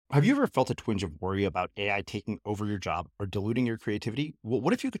Have you ever felt a twinge of worry about AI taking over your job or diluting your creativity? Well,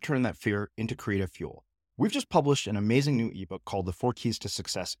 what if you could turn that fear into creative fuel? We've just published an amazing new ebook called The Four Keys to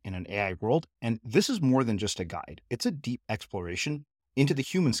Success in an AI World, and this is more than just a guide. It's a deep exploration into the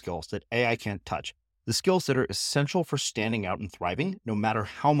human skills that AI can't touch, the skills that are essential for standing out and thriving, no matter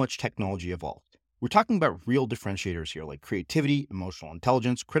how much technology evolves. We're talking about real differentiators here, like creativity, emotional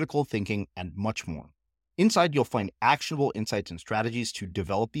intelligence, critical thinking, and much more. Inside, you'll find actionable insights and strategies to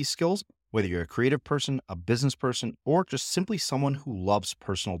develop these skills, whether you're a creative person, a business person, or just simply someone who loves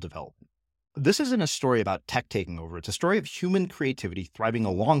personal development. This isn't a story about tech taking over. It's a story of human creativity thriving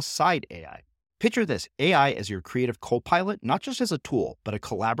alongside AI. Picture this, AI as your creative co-pilot, not just as a tool, but a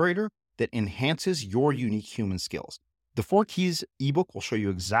collaborator that enhances your unique human skills. The Four Keys ebook will show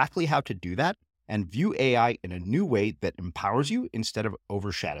you exactly how to do that and view AI in a new way that empowers you instead of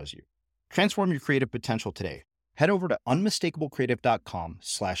overshadows you. Transform your creative potential today. Head over to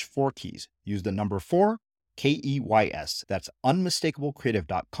unmistakablecreative.com/4keys. Use the number 4, KEYS. That's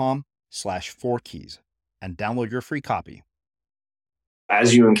unmistakablecreative.com/4keys and download your free copy.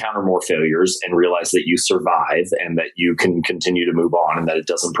 As you encounter more failures and realize that you survive and that you can continue to move on and that it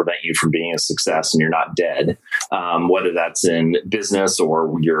doesn't prevent you from being a success and you're not dead, whether that's in business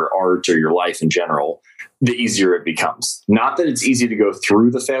or your art or your life in general, the easier it becomes. Not that it's easy to go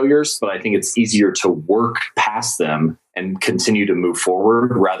through the failures, but I think it's easier to work past them and continue to move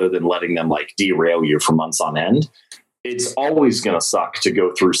forward rather than letting them derail you for months on end. It's always going to suck to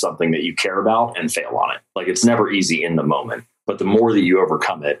go through something that you care about and fail on it. It's never easy in the moment, but the more that you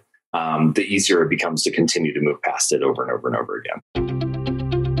overcome it, the easier it becomes to continue to move past it over and over and over again.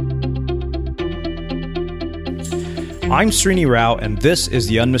 I'm Srini Rao, and this is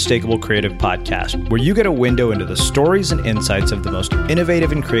the Unmistakable Creative Podcast, where you get a window into the stories and insights of the most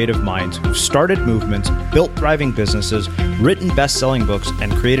innovative and creative minds who've started movements, built thriving businesses, written best-selling books,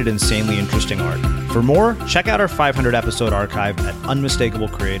 and created insanely interesting art. For more, check out our 500-episode archive at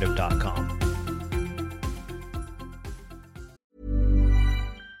unmistakablecreative.com.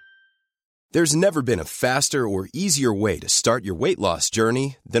 There's never been a faster or easier way to start your weight loss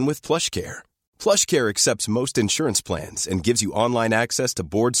journey than with PlushCare. PlushCare accepts most insurance plans and gives you online access to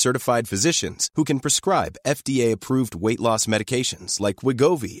board-certified physicians who can prescribe FDA-approved weight loss medications like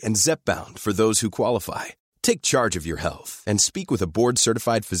Wegovy and Zepbound for those who qualify. Take charge of your health and speak with a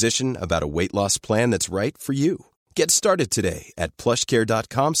board-certified physician about a weight loss plan that's right for you. Get started today at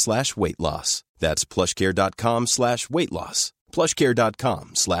plushcare.com/weight-loss. That's plushcare.com/weight-loss.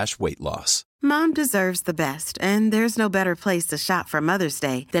 plushcare.com/weight-loss. Mom deserves the best, and there's no better place to shop for Mother's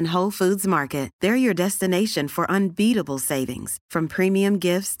Day than Whole Foods Market. They're your destination for unbeatable savings, from premium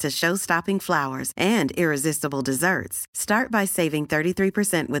gifts to show-stopping flowers and irresistible desserts. Start by saving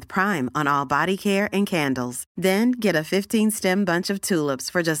 33% with Prime on all body care and candles. Then get a 15-stem bunch of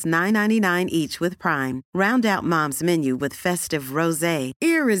tulips for just $9.99 each with Prime. Round out Mom's menu with festive rosé,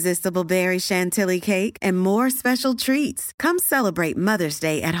 irresistible berry chantilly cake, and more special treats. Come celebrate Mother's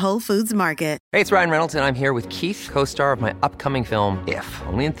Day at Whole Foods Market. Hey, it's Ryan Reynolds, and I'm here with Keith, co-star of my upcoming film, If,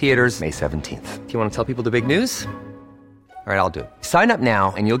 only in theaters May 17th. Do you want to tell people the big news? All right, I'll do it. Sign up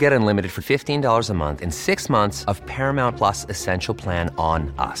now and you'll get unlimited for $15 a month and 6 months of Paramount Plus Essential Plan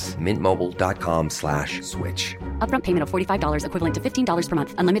on us. MintMobile.com/switch. Upfront payment of $45 equivalent to $15 per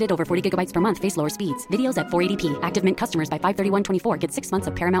month. Unlimited over 40 gigabytes per month. Face lower speeds. Videos at 480p. Active Mint customers by 531.24 get 6 months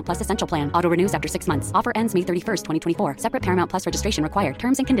of Paramount Plus Essential Plan. Auto renews after 6 months. Offer ends May 31st, 2024. Separate Paramount Plus registration required.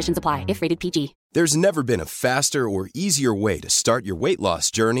 Terms and conditions apply if rated PG. There's never been a faster or easier way to start your weight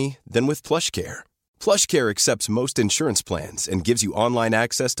loss journey than with PlushCare. PlushCare accepts most insurance plans and gives you online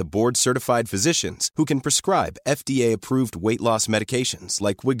access to board-certified physicians who can prescribe FDA-approved weight loss medications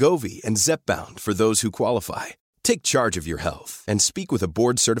like Wegovy and Zepbound for those who qualify. Take charge of your health and speak with a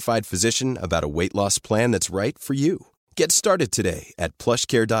board-certified physician about a weight loss plan that's right for you. Get started today at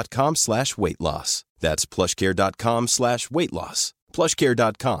plushcare.com/weight-loss. That's plushcare.com/weight-loss.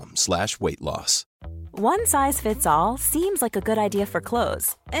 plushcare.com/weight-loss. One size fits all seems like a good idea for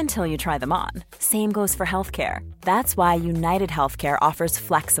clothes until you try them on. Same goes for healthcare. That's why United Healthcare offers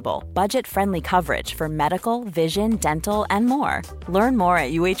flexible, budget-friendly coverage for medical, vision, dental, and more. Learn more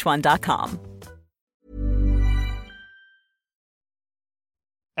at uh1.com.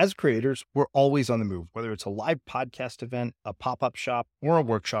 As creators, we're always on the move. Whether it's a live podcast event, a pop-up shop, or a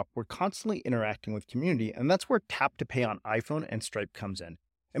workshop, we're constantly interacting with community, and that's where Tap to Pay on iPhone and Stripe comes in.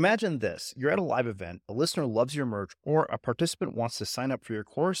 Imagine this. You're at a live event, a listener loves your merch, or a participant wants to sign up for your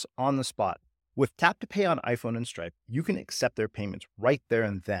course on the spot. With Tap to Pay on iPhone and Stripe, you can accept their payments right there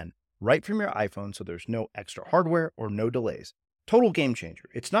and then, right from your iPhone, so there's no extra hardware or no delays. Total game changer.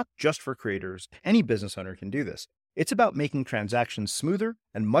 It's not just for creators. Any business owner can do this. It's about making transactions smoother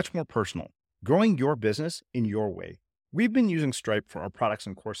and much more personal, growing your business in your way. We've been using Stripe for our products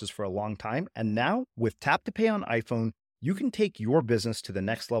and courses for a long time, and now with Tap to Pay on iPhone, you can take your business to the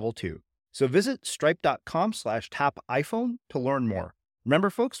next level too. So visit stripe.com/tapiphone to learn more. Remember,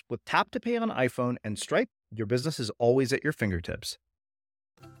 folks, with Tap to Pay on iPhone and Stripe, your business is always at your fingertips.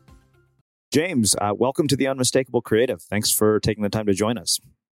 James, welcome to the Unmistakable Creative. Thanks for taking the time to join us.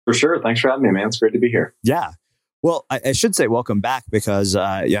 For sure. Thanks for having me, man. It's great to be here. Yeah. Well, I should say welcome back because,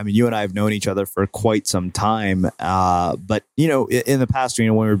 you and I have known each other for quite some time. But, in the past,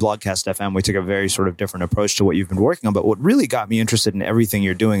 when we were Blogcast FM, we took a very sort of different approach to what you've been working on. But what really got me interested in everything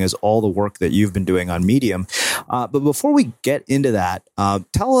you're doing is all the work that you've been doing on Medium. But before we get into that,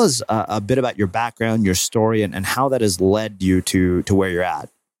 tell us a bit about your background, your story, and how that has led you to where you're at.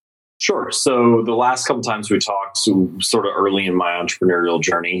 Sure. So the last couple times we talked, sort of early in my entrepreneurial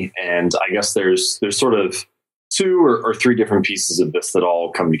journey, and I guess there's sort of two or three different pieces of this that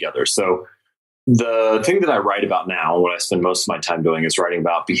all come together. So the thing that I write about now, what I spend most of my time doing, is writing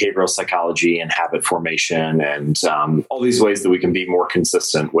about behavioral psychology and habit formation and all these ways that we can be more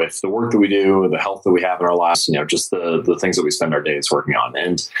consistent with the work that we do, the health that we have in our lives, just the things that we spend our days working on.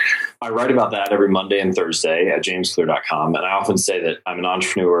 And I write about that every Monday and Thursday at jamesclear.com. And I often say that I'm an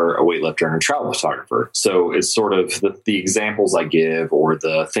entrepreneur, a weightlifter, and a travel photographer. So it's sort of the examples I give or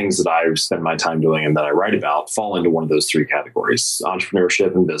the things that I spend my time doing and that I write about fall into one of those three categories: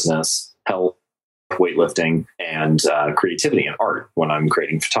 entrepreneurship and business, health, weightlifting, and creativity and art when I'm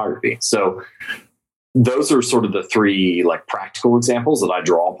creating photography. So those are sort of the three practical examples that I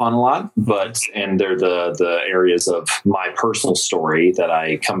draw upon a lot, and they're the areas of my personal story that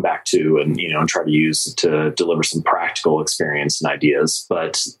I come back to and try to use to deliver some practical experience and ideas.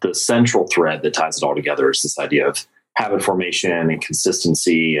 But the central thread that ties it all together is this idea of habit formation and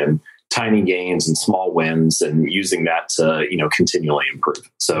consistency and tiny gains and small wins, and using that to, continually improve.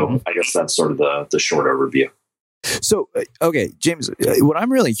 So I guess that's sort of the short overview. So, okay, James, what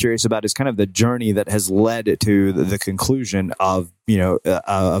I'm really curious about is kind of the journey that has led to the conclusion of,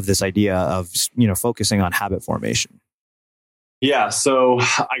 of this idea of, focusing on habit formation. Yeah. So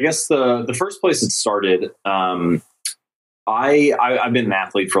I guess the first place it started, I've been an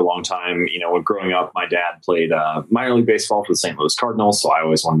athlete for a long time. When growing up, my dad played minor league baseball for the St. Louis Cardinals, so I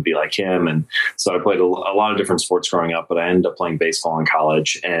always wanted to be like him. And so I played a lot of different sports growing up, but I ended up playing baseball in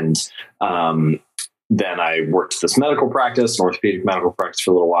college. And then I worked this medical practice, an orthopedic medical practice,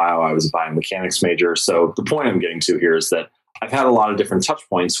 for a little while. I was a biomechanics major. So the point I'm getting to here is that I've had a lot of different touch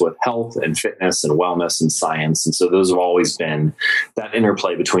points with health and fitness and wellness and science. And so those have always been, that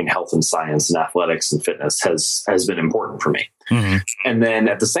interplay between health and science and athletics and fitness has been important for me. Mm-hmm. And then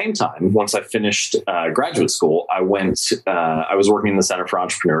at the same time, once I finished graduate school, I was working in the Center for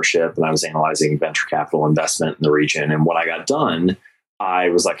Entrepreneurship, and I was analyzing venture capital investment in the region. And when I got done, I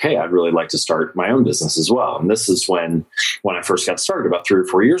was like, hey, I'd really like to start my own business as well. And this is when I first got started about 3 or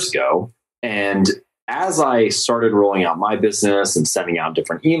 4 years ago. And as I started rolling out my business and sending out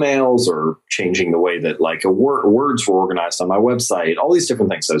different emails or changing the way that words were organized on my website, all these different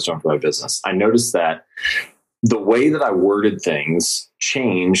things I was doing for my business, I noticed that the way that I worded things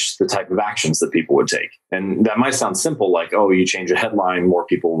changed the type of actions that people would take. And that might sound simple, like, oh, you change a headline, more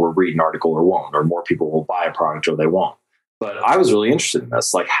people will read an article or won't, or more people will buy a product or they won't. But I was really interested in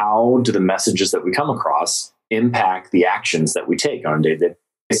this. Like, how do the messages that we come across impact the actions that we take on a day-to-day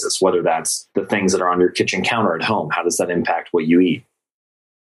basis, whether that's the things that are on your kitchen counter at home? How does that impact what you eat?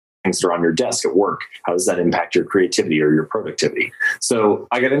 Things that are on your desk at work, how does that impact your creativity or your productivity? So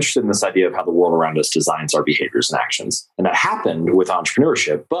I got interested in this idea of how the world around us designs our behaviors and actions. And that happened with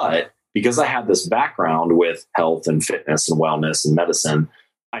entrepreneurship. But because I had this background with health and fitness and wellness and medicine,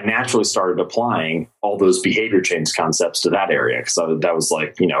 I naturally started applying all those behavior change concepts to that area, because that was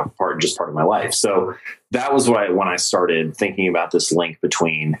part of my life. So that was when I started thinking about this link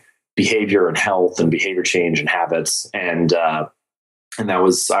between behavior and health and behavior change and habits. And that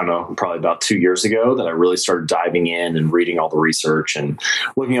was, I don't know, probably about 2 years ago that I really started diving in and reading all the research and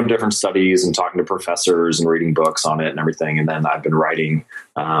looking up different studies and talking to professors and reading books on it and everything. And then I've been writing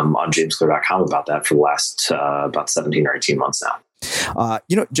on jamesclear.com about that for the last about 17 or 18 months now.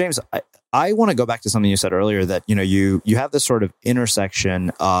 James, I want to go back to something you said earlier that, you have this sort of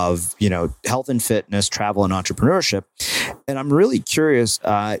intersection of, health and fitness, travel and entrepreneurship. And I'm really curious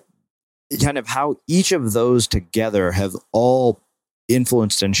kind of how each of those together have all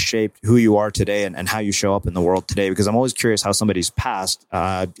influenced and shaped who you are today and how you show up in the world today, because I'm always curious how somebody's past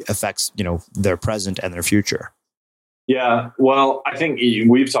affects, their present and their future. Yeah, well, I think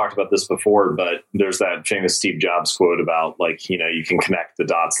we've talked about this before, but there's that famous Steve Jobs quote about like, you can connect the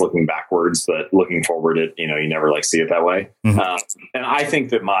dots looking backwards, but looking forward, you never like see it that way. Mm-hmm. And I think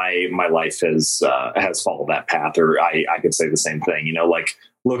that my life has followed that path, or I could say the same thing. Like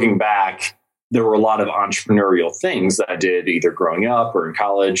looking back, there were a lot of entrepreneurial things that I did either growing up or in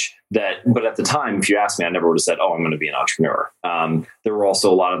college but at the time, if you asked me, I never would have said, oh, I'm going to be an entrepreneur. There were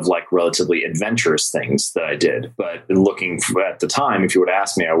also a lot of like relatively adventurous things that I did. But looking at the time, if you would have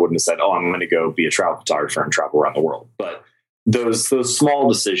asked me, I wouldn't have said, oh, I'm going to go be a travel photographer and travel around the world. But those small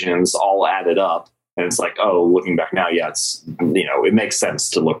decisions all added up. And it's like, oh, looking back now, yeah, it's, it makes sense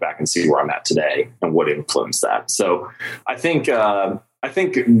to look back and see where I'm at today and what influenced that. So I think that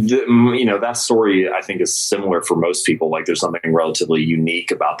story, I think, is similar for most people. Like there's something relatively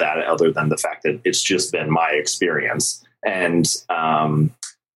unique about that other than the fact that it's just been my experience. And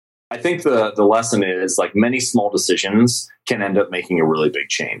I think the lesson is like many small decisions can end up making a really big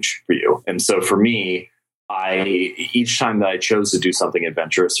change for you. And so for me, each time that I chose to do something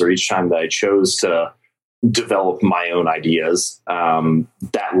adventurous, or each time that I chose to develop my own ideas,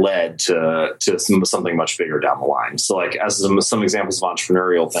 that led to something much bigger down the line. So like as some examples of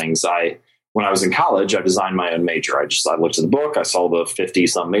entrepreneurial things, when I was in college, I designed my own major. I looked at the book, I saw the 50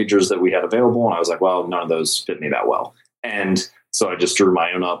 some majors that we had available. And I was like, well, none of those fit me that well. And so I just drew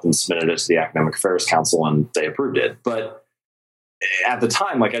my own up and submitted it to the Academic Affairs Council and they approved it. But at the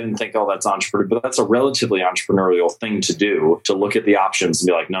time, like I didn't think, oh, that's entrepreneurial, but that's a relatively entrepreneurial thing to do, to look at the options and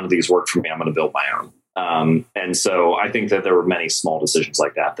be like, none of these work for me. I'm going to build my own. And so I think that there were many small decisions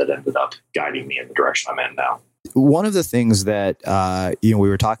like that ended up guiding me in the direction I'm in now. One of the things that, we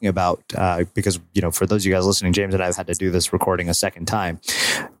were talking about, because, for those of you guys listening, James and I have had to do this recording a second time.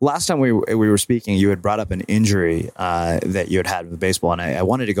 Last time we were speaking, you had brought up an injury that you had with baseball. And I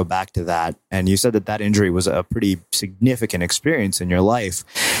wanted to go back to that. And you said that injury was a pretty significant experience in your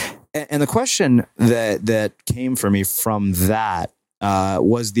life. And the question that came for me from that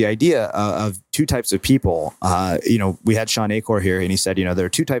was the idea of two types of people. We had Sean Acor here, and he said, there are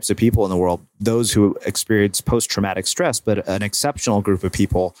two types of people in the world: those who experience post-traumatic stress, but an exceptional group of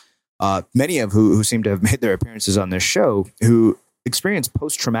people, many of who seem to have made their appearances on this show, who experience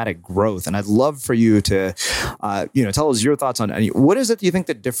post-traumatic growth. And I'd love for you to, tell us your thoughts on what is it you think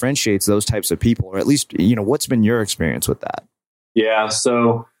that differentiates those types of people, or at least, what's been your experience with that? Yeah.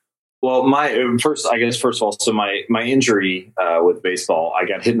 So, well, first of all, so my injury with baseball, I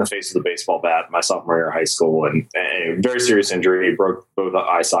got hit in the face with a baseball bat my sophomore year of high school, and a very serious injury. Broke both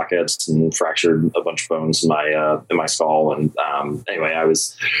eye sockets and fractured a bunch of bones in my skull. And anyway,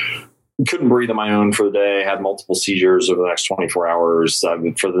 couldn't breathe on my own for the day. Had multiple seizures over the next 24 hours.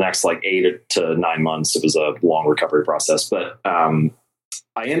 For the next 8 to 9 months, it was a long recovery process. But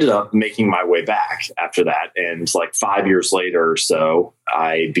I ended up making my way back after that. And 5 years later or so,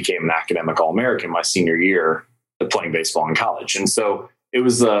 I became an academic All-American my senior year of playing baseball in college. And so it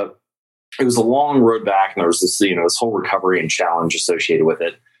was a long road back, and there was this whole recovery and challenge associated with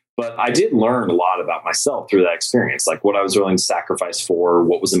it. But I did learn a lot about myself through that experience, like what I was willing to sacrifice for,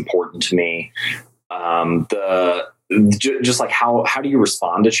 what was important to me, just how do you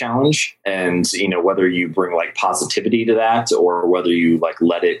respond to challenge, and whether you bring positivity to that, or whether you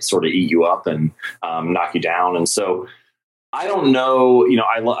let it sort of eat you up and knock you down. And so I don't know,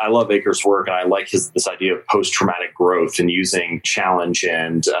 I love Acor's work, and I like this idea of post-traumatic growth and using challenge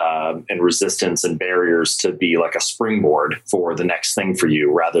and resistance and barriers to be like a springboard for the next thing for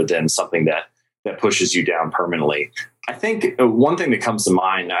you, rather than something that pushes you down permanently. I think one thing that comes to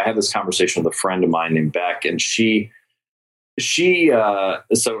mind, I had this conversation with a friend of mine named Beck, and so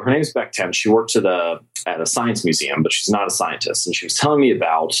her name's Beck Temp. She works at a science museum, but she's not a scientist. And she was telling me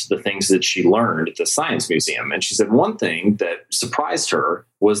about the things that she learned at the science museum. And she said one thing that surprised her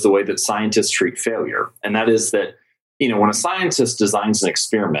was the way that scientists treat failure. And that is that, when a scientist designs an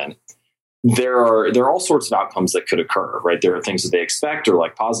experiment, there are all sorts of outcomes that could occur, right? There are things that they expect, or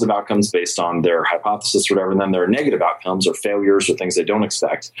positive outcomes based on their hypothesis or whatever. And then there are negative outcomes or failures or things they don't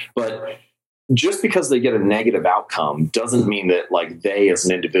expect. But just because they get a negative outcome doesn't mean that they as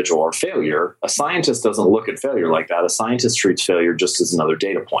an individual are failure. A scientist doesn't look at failure like that. A scientist treats failure just as another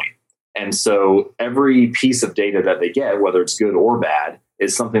data point. And so every piece of data that they get, whether it's good or bad,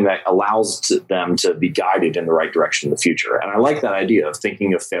 is something that allows them to be guided in the right direction in the future. And I like that idea of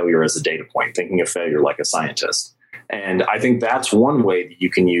thinking of failure as a data point, thinking of failure like a scientist. And I think that's one way that you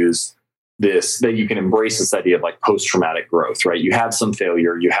can use that you can embrace this idea of post-traumatic growth, right? You had some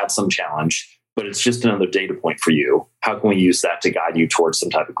failure, you had some challenge, but it's just another data point for you. How can we use that to guide you towards some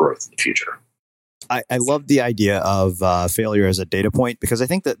type of growth in the future? I love the idea of failure as a data point, because I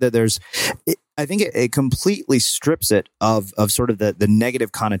think that there's, I think it completely strips it of sort of the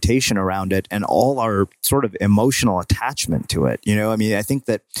negative connotation around it and all our sort of emotional attachment to it. You know, I mean, I think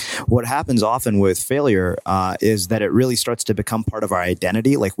that what happens often with failure is that it really starts to become part of our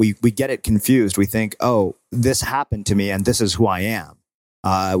identity. Like we get it confused. We think, oh, this happened to me and this is who I am.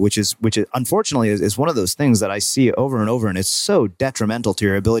 Which is unfortunately is one of those things that I see over and over, and it's so detrimental to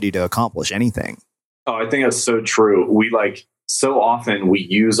your ability to accomplish anything. Oh, I think that's so true. So often we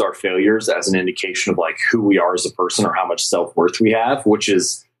use our failures as an indication of like who we are as a person or how much self-worth we have, which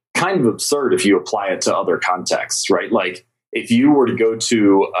is kind of absurd if you apply it to other contexts, right? Like if you were to go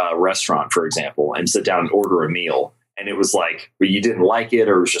to a restaurant, for example, and sit down and order a meal, and it was like you didn't like it,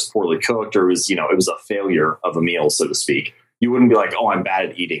 or it was just poorly cooked, or it was a failure of a meal, so to speak. You wouldn't be like, oh, I'm bad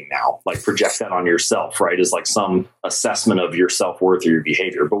at eating now. Like project that on yourself, right? As like some assessment of your self-worth or your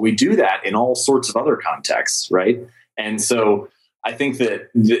behavior. But we do that in all sorts of other contexts, right? And so I think that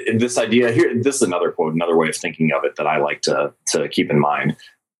this idea here, this is another quote, another way of thinking of it that I like to keep in mind.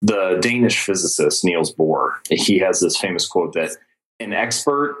 The Danish physicist, Niels Bohr, he has this famous quote that an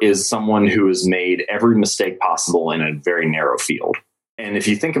expert is someone who has made every mistake possible in a very narrow field. And if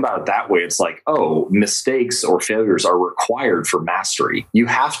you think about it that way, it's like, oh, mistakes or failures are required for mastery. You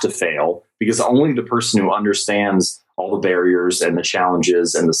have to fail because only the person who understands all the barriers and the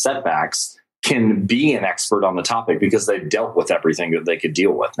challenges and the setbacks can be an expert on the topic because they've dealt with everything that they could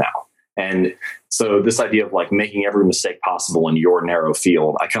deal with now. And so this idea of like making every mistake possible in your narrow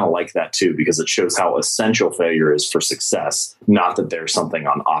field, I kind of like that too, because it shows how essential failure is for success, not that there's something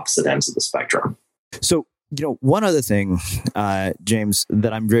on opposite ends of the spectrum. So, one other thing, James,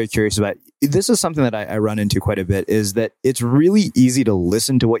 that I'm very curious about, this is something that I run into quite a bit, is that it's really easy to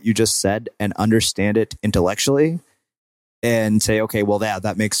listen to what you just said and understand it intellectually and say, okay, well,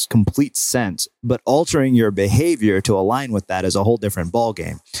 that makes complete sense. But altering your behavior to align with that is a whole different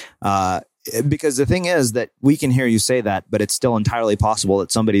ballgame. Because the thing is that we can hear you say that, but it's still entirely possible that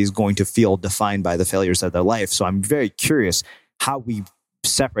somebody is going to feel defined by the failures of their life. So I'm very curious how we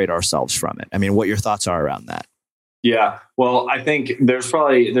separate ourselves from it. I mean, what your thoughts are around that. Yeah. Well, I think and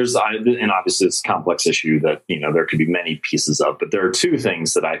obviously it's a complex issue that, there could be many pieces of, but there are two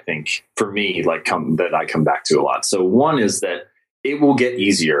things that I think for me, that I come back to a lot. So one is that it will get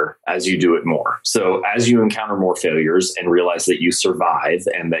easier as you do it more. So as you encounter more failures and realize that you survive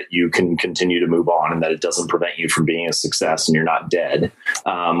and that you can continue to move on and that it doesn't prevent you from being a success and you're not dead,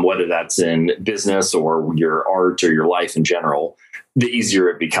 whether that's in business or your art or your life in general, the easier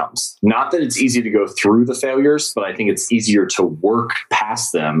it becomes. Not that it's easy to go through the failures, but I think it's easier to work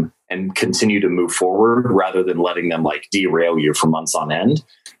past them and continue to move forward rather than letting them like derail you for months on end.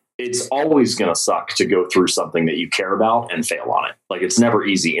 It's always going to suck to go through something that you care about and fail on it. Like it's never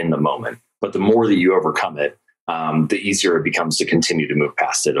easy in the moment, but the more that you overcome it, the easier it becomes to continue to move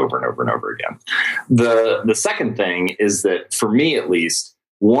past it over and over and over again. The second thing is that for me, at least,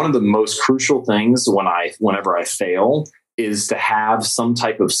 one of the most crucial things whenever I fail is to have some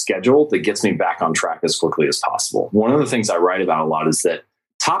type of schedule that gets me back on track as quickly as possible. One of the things I write about a lot is that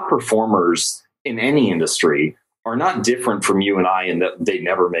top performers in any industry are not different from you and I in that they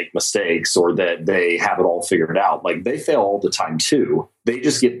never make mistakes or that they have it all figured out. Like they fail all the time too. They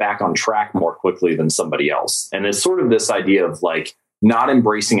just get back on track more quickly than somebody else. And it's sort of this idea of like not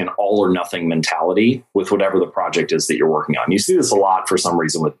embracing an all or nothing mentality with whatever the project is that you're working on. You see this a lot for some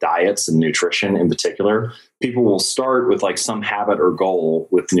reason with diets and nutrition in particular. People will start with like some habit or goal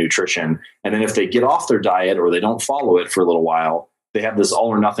with nutrition. And then if they get off their diet or they don't follow it for a little while, they have this all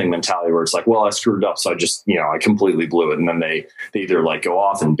or nothing mentality where it's like, well, I screwed up. So I just, I completely blew it. And then they either like go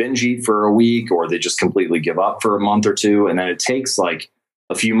off and binge eat for a week or they just completely give up for a month or two. And then it takes like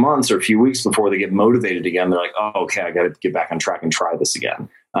a few months or a few weeks before they get motivated again. They're like, oh, okay, I got to get back on track and try this again.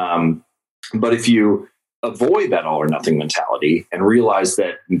 But if you avoid that all or nothing mentality and realize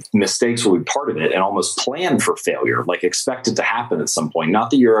that mistakes will be part of it and almost plan for failure, like expect it to happen at some point,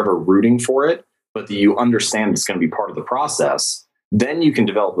 not that you're ever rooting for it, but that you understand it's going to be part of the process, then you can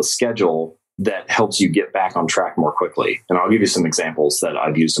develop a schedule that helps you get back on track more quickly. And I'll give you some examples that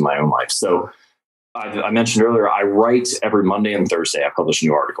I've used in my own life. So I mentioned earlier, I write every Monday and Thursday. I publish a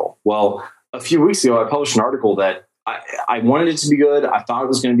new article. Well, a few weeks ago, I published an article that I wanted it to be good. I thought it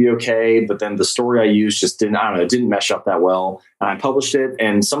was going to be okay, but then the story I used just didn't mesh up that well. And I published it.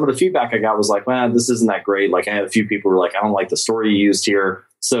 And some of the feedback I got was like, man, this isn't that great. Like I had a few people who were like, I don't like the story you used here.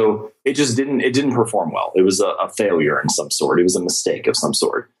 So it didn't perform well. It was a failure in some sort. It was a mistake of some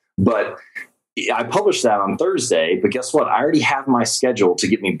sort. But I published that on Thursday, but guess what? I already have my schedule to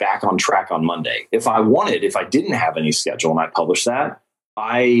get me back on track on Monday. If I didn't have any schedule and I published that,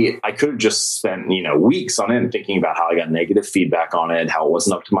 I could have just spent, weeks on end thinking about how I got negative feedback on it, how it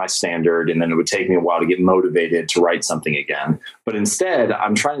wasn't up to my standard. And then it would take me a while to get motivated to write something again. But instead,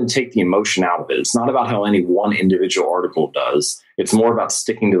 I'm trying to take the emotion out of it. It's not about how any one individual article does. It's more about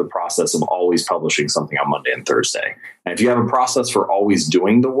sticking to the process of always publishing something on Monday and Thursday. And if you have a process for always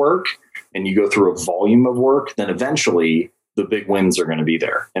doing the work and you go through a volume of work, then eventually the big wins are going to be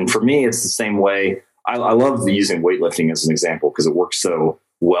there. And for me, it's the same way. I love using weightlifting as an example because it works so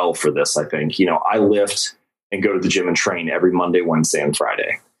well for this, I think. I lift and go to the gym and train every Monday, Wednesday, and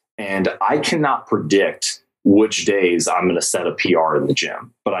Friday. And I cannot predict which days I'm going to set a PR in the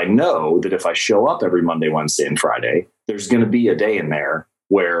gym. But I know that if I show up every Monday, Wednesday, and Friday, there's going to be a day in there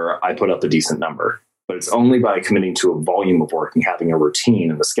where I put up a decent number. But it's only by committing to a volume of work and having a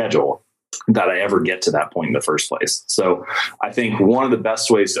routine and a schedule that I ever get to that point in the first place. So I think one of the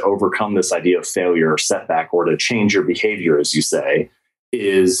best ways to overcome this idea of failure or setback, or to change your behavior, as you say,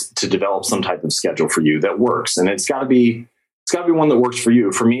 is to develop some type of schedule for you that works. And it's got to be one that works for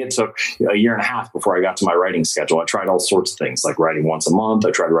you. For me, it took a year and a half before I got to my writing schedule. I tried all sorts of things, like writing once a month.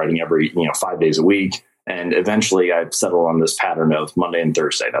 I tried writing every 5 days a week. And eventually I've settled on this pattern of Monday and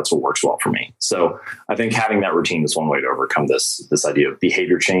Thursday. That's what works well for me. So I think having that routine is one way to overcome this idea of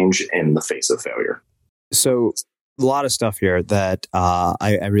behavior change in the face of failure. So a lot of stuff here that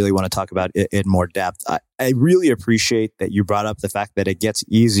I really want to talk about in more depth. I really appreciate that you brought up the fact that it gets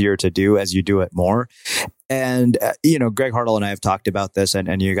easier to do as you do it more. And, Greg Hartle and I have talked about this,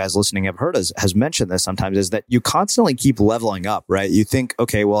 and you guys listening have heard us, has mentioned this sometimes, is that you constantly keep leveling up, right? You think,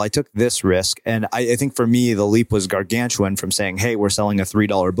 okay, well, I took this risk. And I think for me, the leap was gargantuan from saying, hey, we're selling a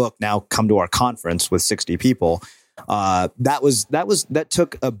 $3 book. Now come to our conference with 60 people. That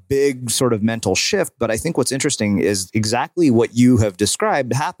took a big sort of mental shift. But I think what's interesting is exactly what you have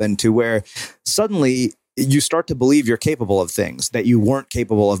described happened, to where suddenly you start to believe you're capable of things that you weren't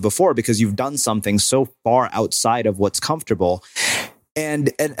capable of before because you've done something so far outside of what's comfortable. And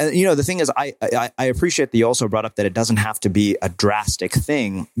the thing is, I appreciate that you also brought up that it doesn't have to be a drastic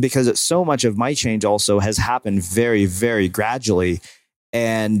thing, because so much of my change also has happened very, very gradually.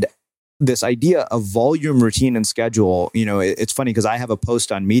 And this idea of volume, routine, and schedule, it's funny because I have a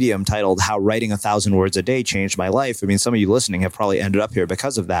post on Medium titled "How Writing 1,000 Words a Day Changed My Life." I mean, some of you listening have probably ended up here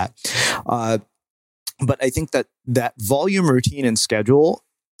because of that. But I think that volume, routine, and schedule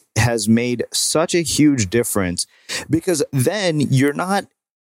has made such a huge difference, because then you're not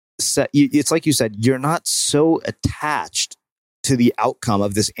set. It's like you said, you're not so attached to the outcome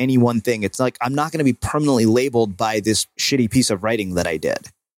of this any one thing. It's like, I'm not going to be permanently labeled by this shitty piece of writing that I did.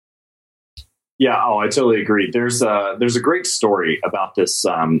 Yeah, I totally agree. There's a great story about this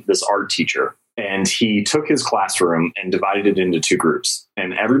art teacher. And he took his classroom and divided it into two groups.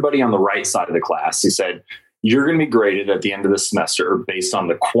 And everybody on the right side of the class, he said, you're going to be graded at the end of the semester based on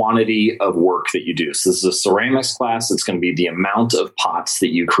the quantity of work that you do. So this is a ceramics class. It's going to be the amount of pots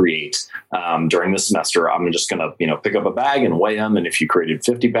that you create during the semester. I'm just going to, pick up a bag and weigh them. And if you created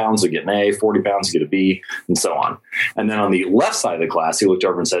 50 pounds, you get an A, 40 pounds, you get a B, and so on. And then on the left side of the class, he looked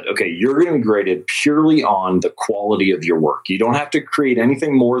over and said, okay, you're going to be graded purely on the quality of your work. You don't have to create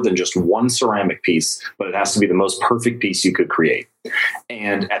anything more than just one ceramic piece, but it has to be the most perfect piece you could create.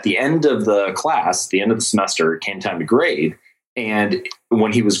 And at the end of the class, the end of the semester, it came time to grade. And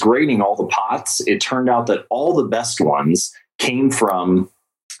when he was grading all the pots, it turned out that all the best ones came from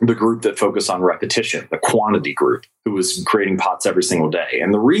the group that focused on repetition, the quantity group, who was creating pots every single day.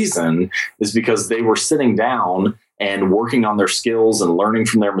 And the reason is because they were sitting down and working on their skills and learning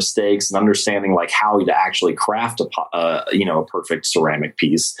from their mistakes and understanding like how to actually craft a perfect ceramic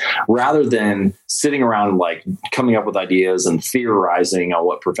piece, rather than sitting around like coming up with ideas and theorizing on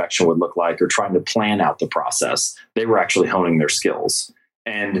what perfection would look like or trying to plan out the process. They were actually honing their skills.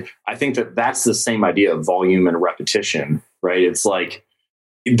 And I think that that's the same idea of volume and repetition, right? It's like,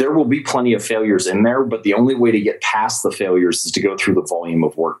 there will be plenty of failures in there, but the only way to get past the failures is to go through the volume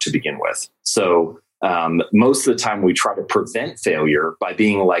of work to begin with. So most of the time we try to prevent failure by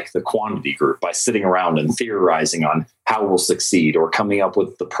being like the quantity group, by sitting around and theorizing on how we'll succeed, or coming up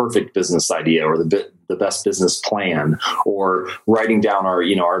with the perfect business idea or the best business plan, or writing down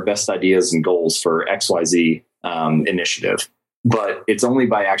our best ideas and goals for XYZ initiative. But it's only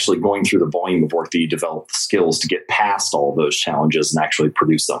by actually going through the volume of work that you develop the skills to get past all those challenges and actually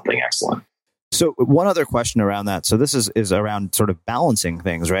produce something excellent. So one other question around that. So this is around sort of balancing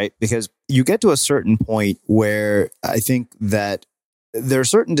things, right? Because you get to a certain point where I think that there are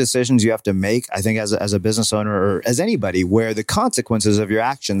certain decisions you have to make, I think, as a business owner or as anybody, where the consequences of your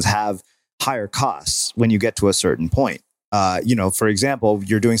actions have higher costs when you get to a certain point. For example,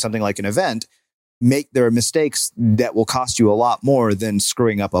 you're doing something like an event. there are mistakes that will cost you a lot more than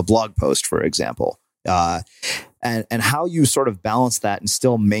screwing up a blog post, for example. And how you sort of balance that and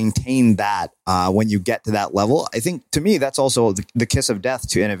still maintain that when you get to that level. I think, to me, that's also the kiss of death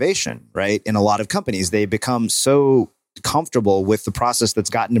to innovation, right? In a lot of companies, they become so comfortable with the process that's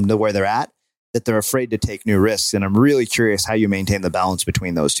gotten them to where they're at that they're afraid to take new risks. And I'm really curious how you maintain the balance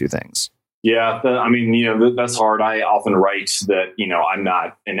between those two things. Yeah, I mean, that's hard. I often write that, I'm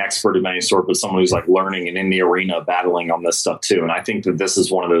not an expert of any sort, but someone who's like learning and in the arena battling on this stuff too. And I think that this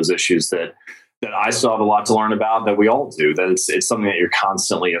is one of those issues that I still have a lot to learn about, that we all do, that it's something that you're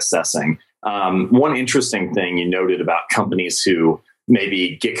constantly assessing. One interesting thing you noted about companies who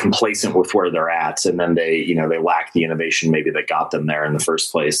maybe get complacent with where they're at, and then they lack the innovation maybe that got them there in the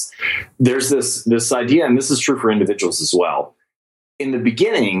first place. There's this idea, and this is true for individuals as well. In the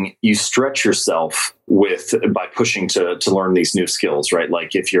beginning, you stretch yourself by pushing to learn these new skills, right?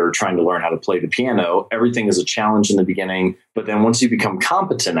 Like if you're trying to learn how to play the piano, everything is a challenge in the beginning. But then once you become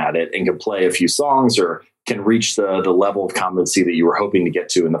competent at it and can play a few songs or can reach the level of competency that you were hoping to get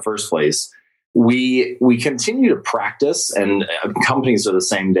to in the first place, we continue to practice, and companies are the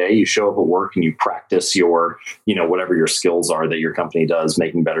same day. You show up at work and you practice your, whatever your skills are that your company does,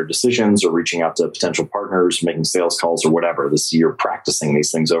 making better decisions or reaching out to potential partners, making sales calls or whatever. You're practicing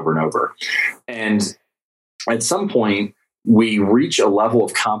these things over and over. And at some point, we reach a level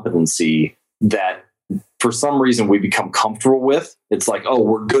of competency that for some reason we become comfortable with. It's like, oh,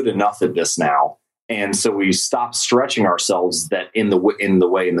 we're good enough at this now. And so we stop stretching ourselves that in the way in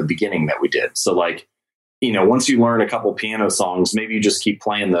the beginning that we did. So like, once you learn a couple piano songs, maybe you just keep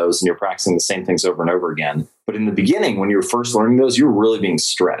playing those and you're practicing the same things over and over again. But in the beginning, when you were first learning those, you were really being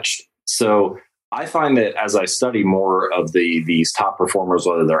stretched. So I find that as I study more of these top performers,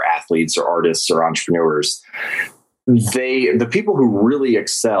 whether they're athletes or artists or entrepreneurs, the people who really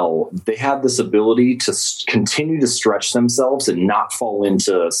excel, they have this ability to continue to stretch themselves and not fall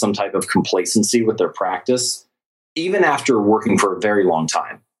into some type of complacency with their practice, even after working for a very long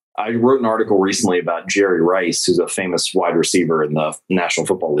time. I wrote an article recently about Jerry Rice, who's a famous wide receiver in the National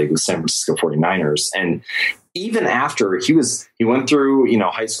Football League with San Francisco 49ers. And even after he went through,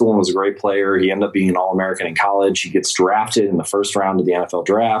 high school and was a great player, he ended up being an All-American in college. He gets drafted in the first round of the NFL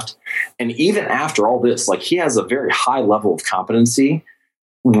draft. And even after all this, like, he has a very high level of competency.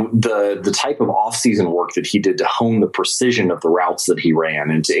 The type of off-season work that he did to hone the precision of the routes that he ran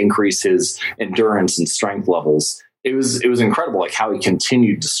and to increase his endurance and strength levels, it was incredible, like how he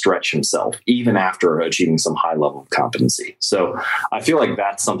continued to stretch himself even after achieving some high level of competency. So I feel like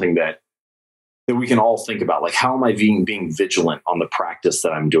that's something that we can all think about. Like, how am I being vigilant on the practice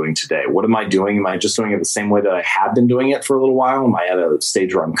that I'm doing today? What am I doing? Am I just doing it the same way that I have been doing it for a little while? Am I at a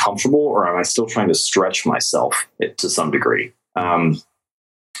stage where I'm comfortable, or am I still trying to stretch myself to some degree?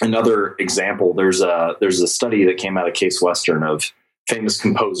 Another example, there's a study that came out of Case Western of famous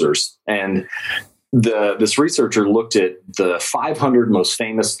composers, and this researcher looked at the 500 most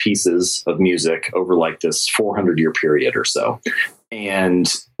famous pieces of music over like this 400-year period or so. And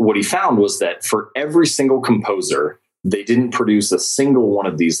what he found was that for every single composer, they didn't produce a single one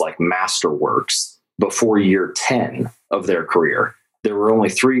of these like masterworks before year 10 of their career. There were only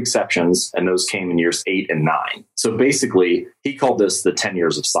 3 exceptions, and those came in years 8 and 9. So basically, he called this the 10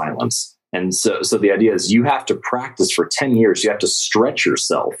 years of silence. And so the idea is you have to practice for 10 years. You have to stretch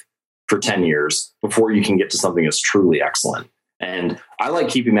yourself for 10 years before you can get to something that's truly excellent. And I like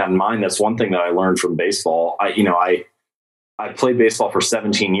keeping that in mind. That's one thing that I learned from baseball. I played baseball for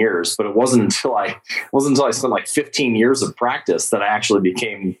 17 years, but it wasn't until I spent like 15 years of practice that I actually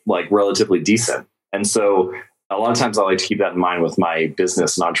became like relatively decent. And so a lot of times I like to keep that in mind with my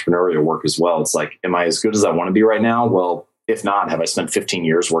business and entrepreneurial work as well. It's like, am I as good as I want to be right now? Well, if not, have I spent 15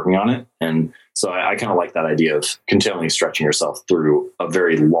 years working on it? And so I kind of like that idea of continually stretching yourself through a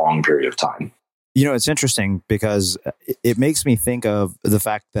very long period of time. It's interesting because it makes me think of the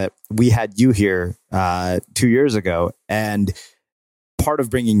fact that we had you here 2 years ago, and part of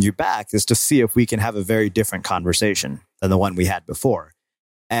bringing you back is to see if we can have a very different conversation than the one we had before.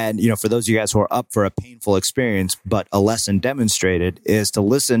 And, for those of you guys who are up for a painful experience, but a lesson demonstrated, is to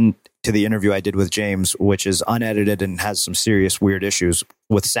listen to the interview I did with James, which is unedited and has some serious weird issues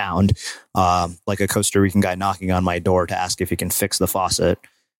with sound, like a Costa Rican guy knocking on my door to ask if he can fix the faucet.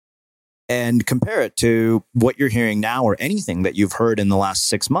 And compare it to what you're hearing now or anything that you've heard in the last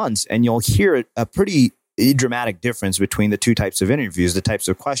 6 months. And you'll hear a pretty dramatic difference between the two types of interviews, the types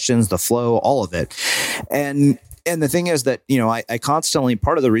of questions, the flow, all of it. And the thing is that, I constantly,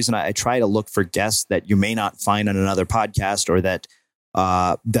 part of the reason I try to look for guests that you may not find on another podcast or that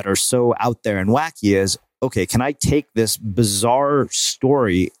are so out there and wacky is okay, can I take this bizarre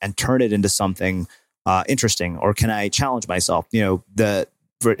story and turn it into something interesting, or can I challenge myself?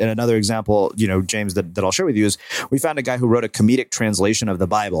 And another example, James, that I'll share with you is we found a guy who wrote a comedic translation of the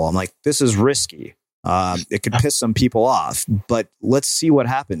Bible. I'm like, this is risky. It could piss some people off, but let's see what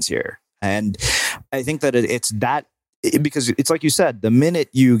happens here. And I think that it's that, because it's like you said, the minute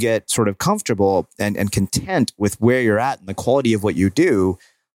you get sort of comfortable and content with where you're at and the quality of what you do,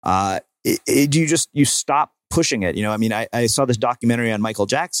 you stop pushing it. I saw this documentary on Michael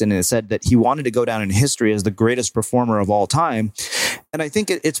Jackson, and it said that he wanted to go down in history as the greatest performer of all time. And I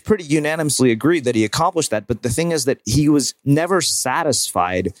think it's pretty unanimously agreed that he accomplished that. But the thing is that he was never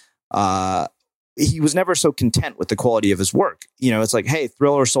satisfied. He was never so content with the quality of his work. It's like, hey,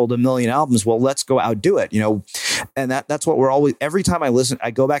 Thriller sold 1 million albums. Well, let's go outdo it, and that's what we're always, every time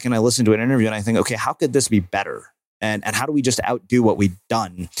I go back and I listen to an interview and I think, okay, how could this be better? And how do we just outdo what we've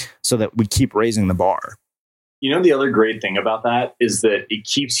done so that we keep raising the bar? The other great thing about that is that it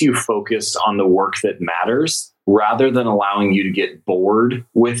keeps you focused on the work that matters rather than allowing you to get bored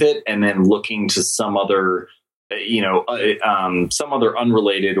with it and then looking to some other, some other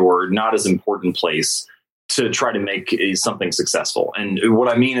unrelated or not as important place to try to make something successful. And what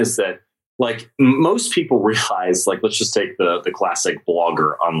I mean is that, like, most people realize, like, let's just take the classic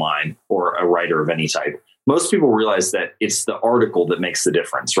blogger online or a writer of any type. Most people realize that it's the article that makes the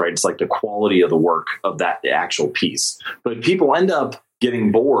difference, right? It's like the quality of the work of that actual piece. But people end up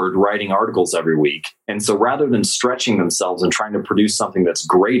getting bored writing articles every week. And so rather than stretching themselves and trying to produce something that's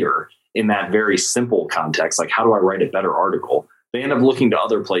greater in that very simple context, like, how do I write a better article? They end up looking to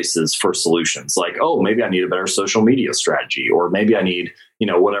other places for solutions, like, oh, maybe I need a better social media strategy, or maybe I need,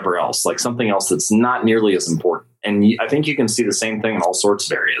 whatever else, like something else that's not nearly as important. And I think you can see the same thing in all sorts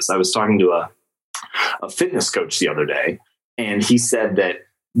of areas. I was talking to a fitness coach the other day, and he said that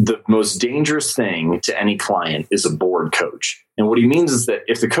the most dangerous thing to any client is a bored coach. And what he means is that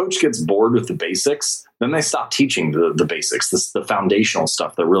if the coach gets bored with the basics, then they stop teaching the basics, the foundational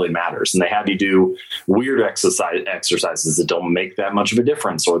stuff that really matters. And they have you do weird exercises that don't make that much of a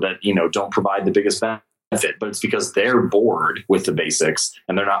difference, or that, don't provide the biggest benefit. But it's because they're bored with the basics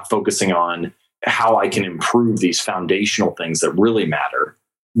and they're not focusing on how I can improve these foundational things that really matter,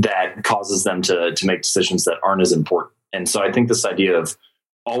 that causes them to make decisions that aren't as important. And so I think this idea of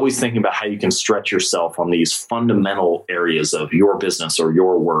always thinking about how you can stretch yourself on these fundamental areas of your business or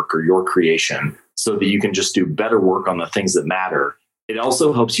your work or your creation so that you can just do better work on the things that matter. It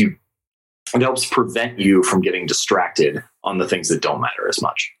also helps prevent you from getting distracted on the things that don't matter as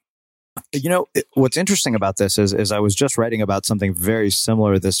much. What's interesting about this is I was just writing about something very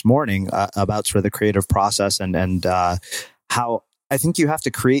similar this morning about sort of the creative process and how I think you have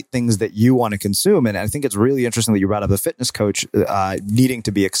to create things that you want to consume. And I think it's really interesting that you brought up a fitness coach needing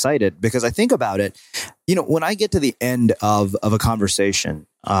to be excited, because I think about it, when I get to the end of a conversation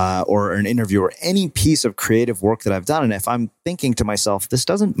or an interview or any piece of creative work that I've done, and if I'm thinking to myself, this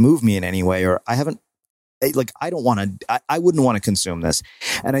doesn't move me in any way, or I wouldn't want to consume this.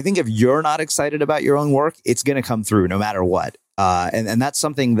 And I think if you're not excited about your own work, it's going to come through no matter what. And that's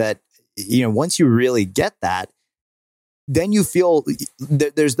something that, once you really get that, then you feel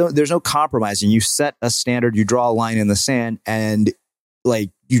there's no compromise, and you set a standard, you draw a line in the sand, and like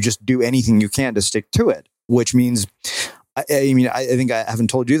you just do anything you can to stick to it, which means, I think I haven't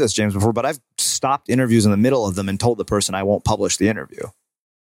told you this, James, before, but I've stopped interviews in the middle of them and told the person I won't publish the interview.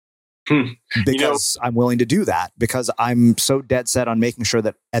 Because I'm willing to do that, because I'm so dead set on making sure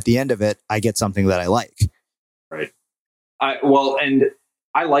that at the end of it, I get something that I like. Right. And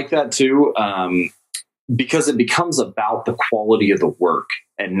I like that too. Because it becomes about the quality of the work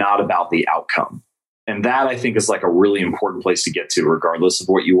and not about the outcome. And that, I think, is like a really important place to get to, regardless of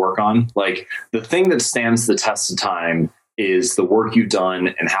what you work on. Like, the thing that stands the test of time is the work you've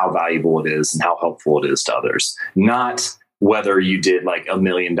done and how valuable it is and how helpful it is to others, not whether you did like $1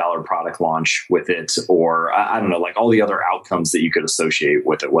 million product launch with it, or I don't know, like all the other outcomes that you could associate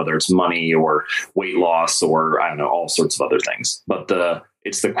with it, whether it's money or weight loss or I don't know, all sorts of other things. But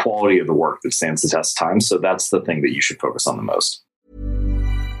it's the quality of the work that stands the test of time. So that's the thing that you should focus on the most.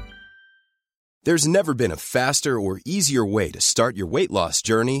 There's never been a faster or easier way to start your weight loss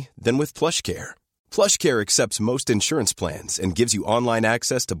journey than with PlushCare. PlushCare accepts most insurance plans and gives you online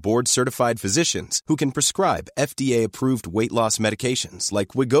access to board-certified physicians who can prescribe FDA-approved weight loss medications like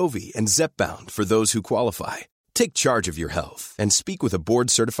Wegovy and Zepbound for those who qualify. Take charge of your health and speak with a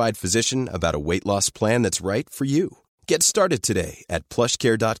board-certified physician about a weight loss plan that's right for you. Get started today at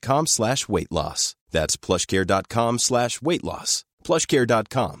plushcare.com/weightloss. That's plushcare.com/weightloss.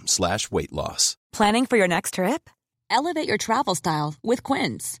 plushcare.com/weightloss. Planning for your next trip? Elevate your travel style with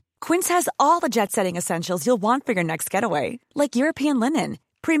Quince. Quince has all the jet-setting essentials you'll want for your next getaway, like European linen,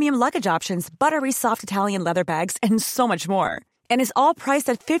 premium luggage options, buttery soft Italian leather bags, and so much more. And is all priced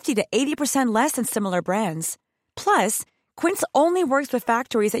at 50 to 80% less than similar brands. Plus, Quince only works with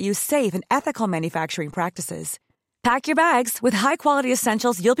factories that use safe and ethical manufacturing practices. Pack your bags with high-quality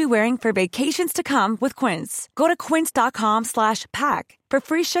essentials you'll be wearing for vacations to come with Quince. Go to quince.com/pack for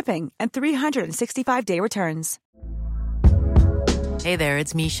free shipping and 365-day returns. Hey there,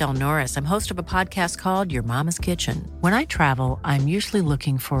 it's Michelle Norris. I'm host of a podcast called Your Mama's Kitchen. When I travel, I'm usually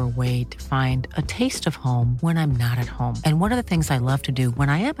looking for a way to find a taste of home when I'm not at home. And one of the things I love to do when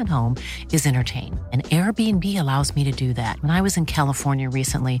I am at home is entertain. And Airbnb allows me to do that. When I was in California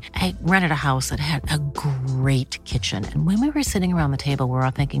recently, I rented a house that had a great kitchen. And when we were sitting around the table, we were all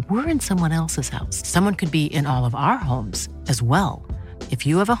thinking, we're in someone else's house. Someone could be in all of our homes as well. If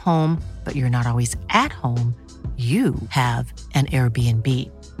you have a home, but you're not always at home, you have an Airbnb.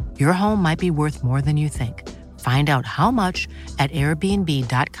 Your home might be worth more than you think. Find out how much at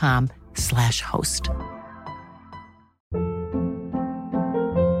airbnb.com/host.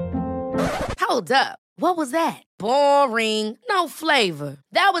 Hold up. What was that? Boring. No flavor.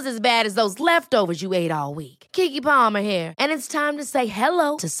 That was as bad as those leftovers you ate all week. Keke Palmer here. And it's time to say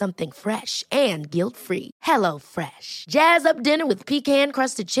hello to something fresh and guilt-free. Hello Fresh. Jazz up dinner with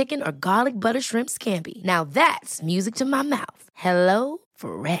pecan-crusted chicken or garlic butter shrimp scampi. Now that's music to my mouth. Hello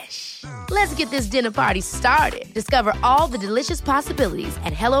Fresh. Let's get this dinner party started. Discover all the delicious possibilities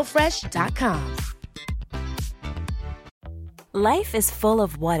at HelloFresh.com. Life is full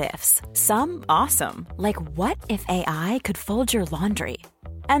of what-ifs. Some awesome, like what if AI could fold your laundry?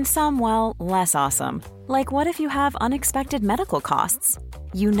 And some, well, less awesome, like what if you have unexpected medical costs?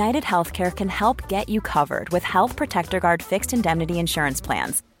 United Healthcare can help get you covered with Health Protector Guard fixed indemnity insurance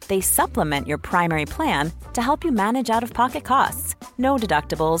plans. They supplement your primary plan to help you manage out-of-pocket costs. No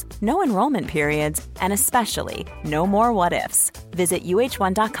deductibles, no enrollment periods, and especially no more what-ifs. Visit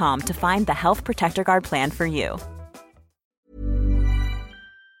uh1.com to find the Health Protector Guard plan for you.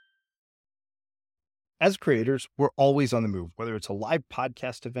 As creators, we're always on the move. Whether it's a live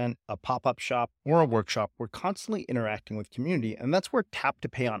podcast event, a pop-up shop, or a workshop, we're constantly interacting with community, and that's where Tap to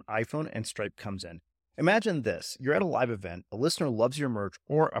Pay on iPhone and Stripe comes in. Imagine this. You're at a live event, a listener loves your merch,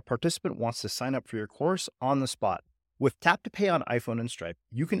 or a participant wants to sign up for your course on the spot. With Tap to Pay on iPhone and Stripe,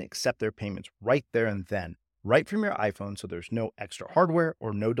 you can accept their payments right there and then, right from your iPhone, so there's no extra hardware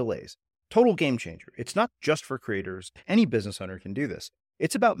or no delays. Total game changer. It's not just for creators. Any business owner can do this.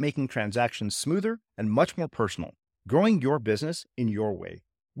 It's about making transactions smoother and much more personal, growing your business in your way.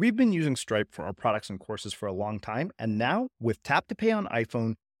 We've been using Stripe for our products and courses for a long time, and now with Tap to Pay on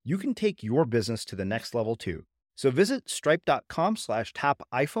iPhone, you can take your business to the next level too. So visit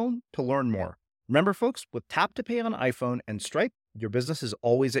stripe.com/tapiphone to learn more. Remember, folks, with Tap to Pay on iPhone and Stripe, your business is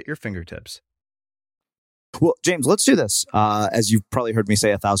always at your fingertips. Well, James, let's do this. As you've probably heard me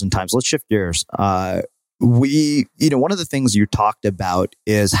say 1,000 times, let's shift gears. One of the things you talked about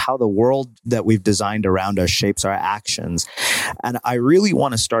is how the world that we've designed around us shapes our actions. And I really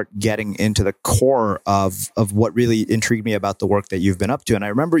want to start getting into the core of what really intrigued me about the work that you've been up to. And I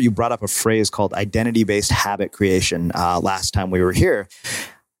remember you brought up a phrase called identity-based habit creation last time we were here.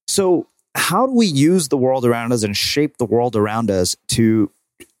 So how do we use the world around us and shape the world around us to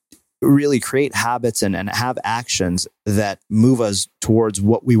really create habits and have actions that move us towards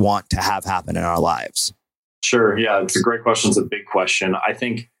what we want to have happen in our lives? Sure. Yeah, it's a great question. It's a big question. I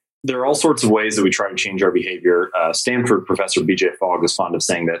think there are all sorts of ways that we try to change our behavior. Stanford professor BJ Fogg is fond of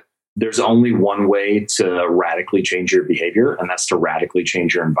saying that there's only one way to radically change your behavior, and that's to radically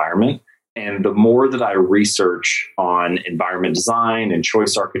change your environment. And the more that I research on environment design and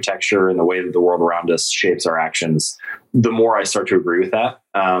choice architecture and the way that the world around us shapes our actions, the more I start to agree with that.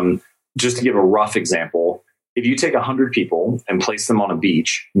 Just to give a rough example, if you take 100 people and place them on a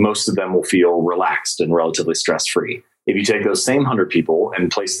beach, most of them will feel relaxed and relatively stress-free. If you take those same 100 people and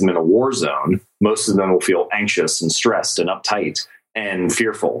place them in a war zone, most of them will feel anxious and stressed and uptight and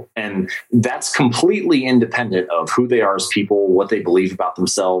fearful. And that's completely independent of who they are as people, what they believe about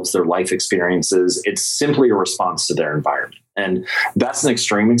themselves, their life experiences. It's simply a response to their environment. And that's an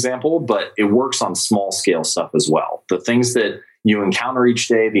extreme example, but it works on small scale stuff as well. The things that you encounter each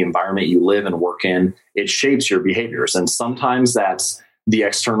day, the environment you live and work in, it shapes your behaviors. And sometimes that's the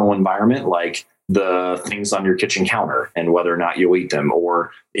external environment, like the things on your kitchen counter and whether or not you'll eat them.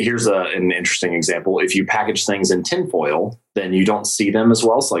 Or here's an interesting example. If you package things in tinfoil, then you don't see them as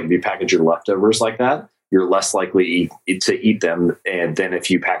well. So like if you package your leftovers like that, you're less likely to eat them than if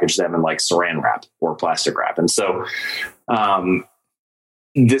you package them in like saran wrap or plastic wrap. And so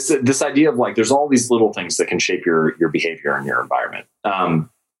this idea of like, there's all these little things that can shape your behavior and your environment.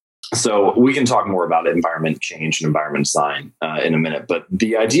 So we can talk more about environment change and environment design in a minute, but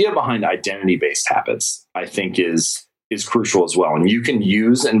the idea behind identity-based habits, I think, is crucial as well. And you can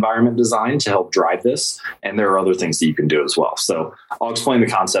use environment design to help drive this. And there are other things that you can do as well. So I'll explain the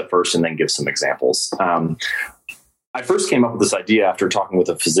concept first and then give some examples. I first came up with this idea after talking with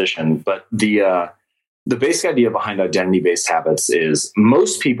a physician, but the basic idea behind identity-based habits is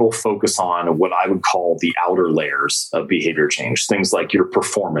most people focus on what I would call the outer layers of behavior change, things like your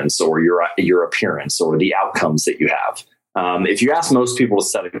performance or your appearance or the outcomes that you have. If you ask most people to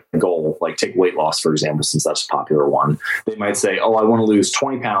set a goal, like take weight loss, for example, since that's a popular one, they might say, oh, I want to lose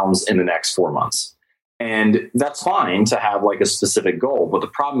 20 pounds in the next 4 months. And that's fine to have like a specific goal, but the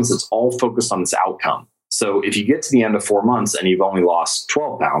problem is it's all focused on this outcome. So if you get to the end of 4 months and you've only lost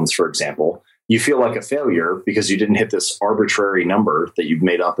 12 pounds, for example, you feel like a failure because you didn't hit this arbitrary number that you've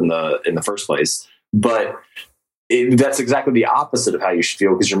made up in the first place. But that's exactly the opposite of how you should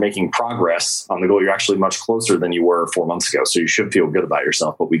feel, because you're making progress on the goal. You're actually much closer than you were 4 months ago. So you should feel good about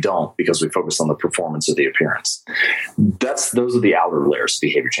yourself, but we don't, because we focus on the performance of the appearance. Those are the outer layers of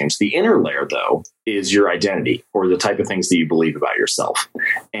behavior change. The inner layer, though, is your identity, or the type of things that you believe about yourself.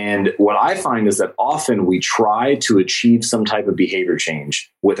 And what I find is that often we try to achieve some type of behavior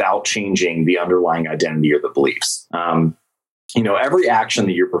change without changing the underlying identity or the beliefs. Every action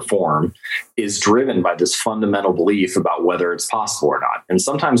that you perform is driven by this fundamental belief about whether it's possible or not. And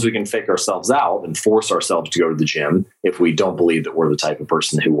sometimes we can fake ourselves out and force ourselves to go to the gym if we don't believe that we're the type of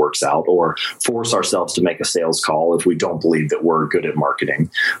person who works out, or force ourselves to make a sales call if we don't believe that we're good at marketing.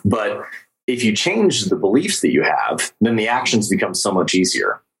 But if you change the beliefs that you have, then the actions become so much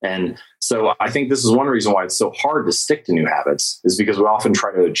easier. And so I think this is one reason why it's so hard to stick to new habits, is because we often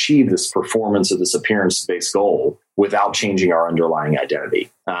try to achieve this performance or this appearance-based goal without changing our underlying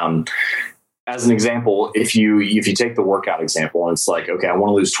identity. As an example, if you take the workout example and it's like, okay, I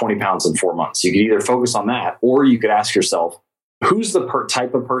want to lose 20 pounds in 4 months, you could either focus on that, or you could ask yourself, who's the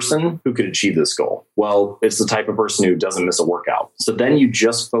type of person who could achieve this goal? Well, it's the type of person who doesn't miss a workout. So then you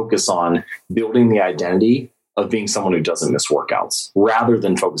just focus on building the identity of being someone who doesn't miss workouts, rather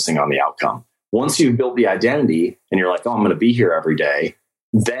than focusing on the outcome. Once you've built the identity and you're like, oh, I'm going to be here every day,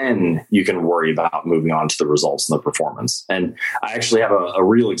 then you can worry about moving on to the results and the performance. And I actually have a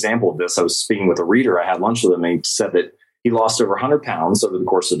real example of this. I was speaking with a reader. I had lunch with him, and he said that he lost over 100 pounds over the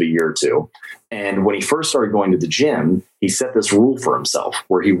course of a year or two. And when he first started going to the gym, he set this rule for himself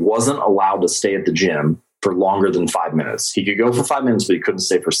where he wasn't allowed to stay at the gym for longer than 5 minutes. He could go for 5 minutes, but he couldn't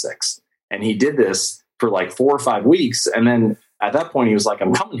stay for 6. And he did this for like 4 or 5 weeks. And then at that point, he was like,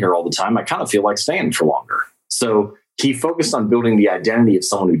 I'm coming here all the time. I kind of feel like staying for longer. So he focused on building the identity of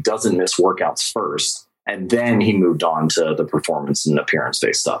someone who doesn't miss workouts first. And then he moved on to the performance and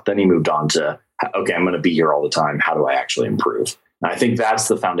appearance-based stuff. Then he moved on to, okay, I'm going to be here all the time. How do I actually improve? And I think that's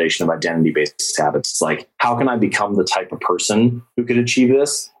the foundation of identity-based habits. It's like, how can I become the type of person who could achieve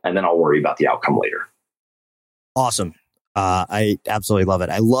this? And then I'll worry about the outcome later. Awesome. I absolutely love it.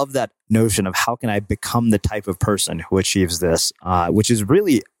 I love that notion of how can I become the type of person who achieves this, which is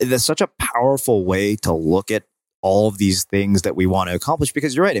really, that's such a powerful way to look at all of these things that we want to accomplish,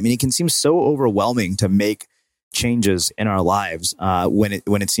 because you're right. I mean, it can seem so overwhelming to make changes in our lives when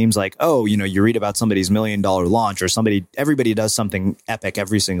it seems like, oh, you read about somebody's $1 million launch, or everybody does something epic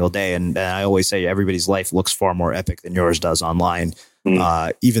every single day. And I always say everybody's life looks far more epic than yours does online.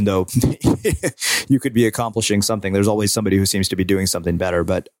 Even though you could be accomplishing something, there's always somebody who seems to be doing something better.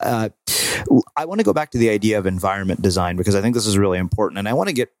 But I want to go back to the idea of environment design, because I think this is really important. And I want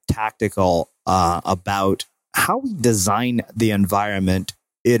to get tactical about how we design the environment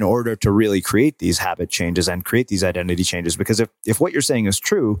in order to really create these habit changes and create these identity changes. Because if what you're saying is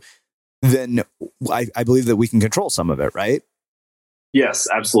true, then I believe that we can control some of it, right? Yes,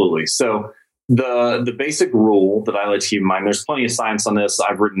 absolutely. So the basic rule that I like to keep in mind, there's plenty of science on this.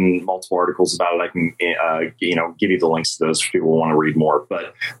 I've written multiple articles about it. I can give you the links to those if people want to read more.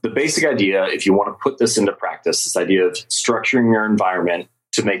 But the basic idea, if you want to put this into practice, this idea of structuring your environment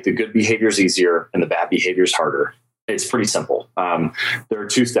to make the good behaviors easier and the bad behaviors harder, it's pretty simple. There are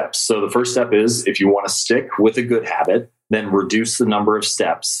 2 steps. So the first step is, if you want to stick with a good habit, then reduce the number of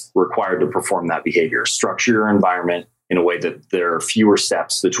steps required to perform that behavior. Structure your environment in a way that there are fewer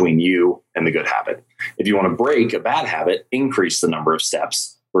steps between you and the good habit. If you want to break a bad habit, increase the number of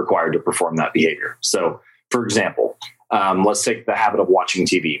steps required to perform that behavior. So, for example, let's take the habit of watching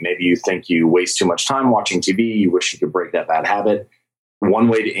TV. Maybe you think you waste too much time watching TV. You wish you could break that bad habit. One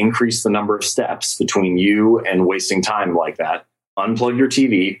way to increase the number of steps between you and wasting time like that, unplug your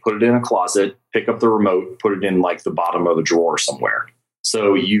TV, put it in a closet, pick up the remote, put it in like the bottom of a drawer somewhere.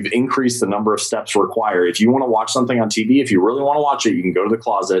 So you've increased the number of steps required. If you want to watch something on TV, if you really want to watch it, you can go to the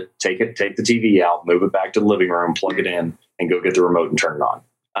closet, take the TV out, move it back to the living room, plug it in, and go get the remote and turn it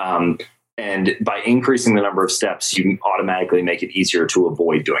on. And by increasing the number of steps, you automatically make it easier to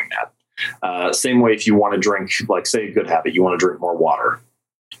avoid doing that. Same way if you want to drink, like say a good habit, you want to drink more water.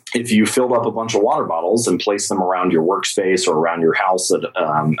 If you filled up a bunch of water bottles and placed them around your workspace or around your house at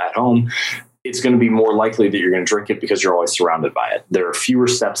home, it's going to be more likely that you're going to drink it because you're always surrounded by it. There are fewer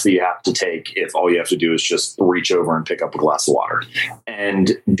steps that you have to take if all you have to do is just reach over and pick up a glass of water.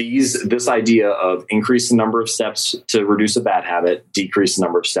 And this idea of increase the number of steps to reduce a bad habit, decrease the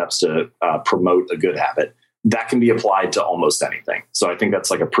number of steps to promote a good habit, that can be applied to almost anything. So I think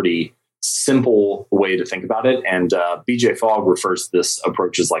that's like a pretty simple way to think about it. And BJ Fogg refers to this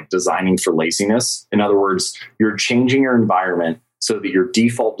approach as like designing for laziness. In other words, you're changing your environment so that your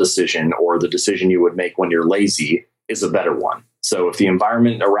default decision or the decision you would make when you're lazy is a better one. So if the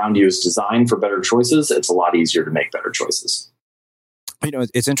environment around you is designed for better choices, it's a lot easier to make better choices. You know,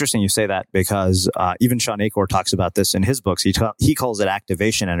 it's interesting you say that because even Sean Achor talks about this in his books. He calls it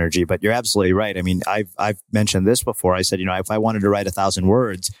activation energy, but you're absolutely right. I mean, I've mentioned this before. I said, you know, if I wanted to write 1,000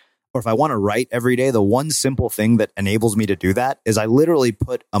 words, or if I want to write every day, the one simple thing that enables me to do that is I literally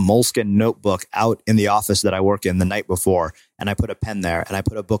put a Moleskine notebook out in the office that I work in the night before, and I put a pen there, and I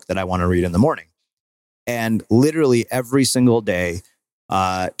put a book that I want to read in the morning. And literally every single day,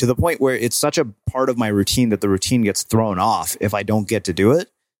 to the point where it's such a part of my routine that the routine gets thrown off if I don't get to do it,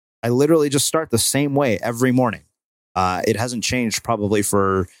 I literally just start the same way every morning. It hasn't changed probably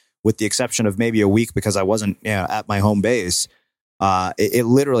with the exception of maybe a week because I wasn't at my home base. It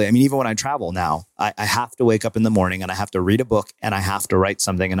literally, I mean, even when I travel now, I have to wake up in the morning and I have to read a book and I have to write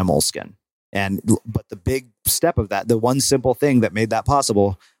something in a Moleskine. But the big step of that, the one simple thing that made that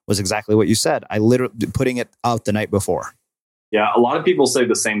possible was exactly what you said. I literally putting it out the night before. Yeah, a lot of people say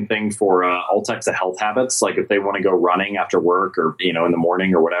the same thing for all types of health habits. Like if they want to go running after work or, in the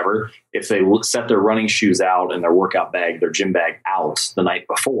morning or whatever, if they set their running shoes out and their workout bag, their gym bag out the night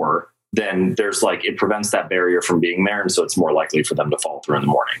before, then there's it prevents that barrier from being there. And so it's more likely for them to fall through in the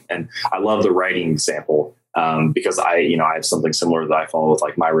morning. And I love the writing example because I have something similar that I follow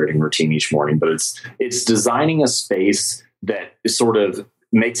with my writing routine each morning, but it's designing a space that sort of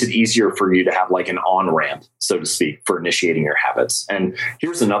makes it easier for you to have an on-ramp, so to speak, for initiating your habits. And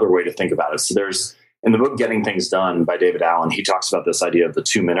here's another way to think about it. So there's, in the book, Getting Things Done by David Allen, he talks about this idea of the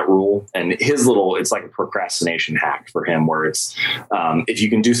 2-minute rule. And it's like a procrastination hack for him where it's, if you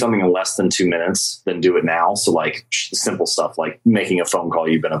can do something in less than 2 minutes, then do it now. So simple stuff like making a phone call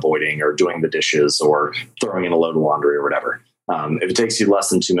you've been avoiding or doing the dishes or throwing in a load of laundry or whatever. If it takes you less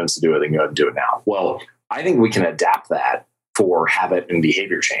than 2 minutes to do it, then go ahead and do it now. Well, I think we can adapt that for habit and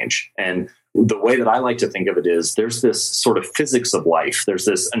behavior change. And the way that I like to think of it is there's this sort of physics of life. There's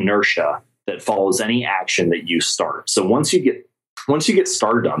this inertia that follows any action that you start. So once you get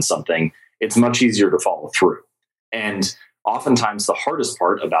started on something, it's much easier to follow through. And oftentimes the hardest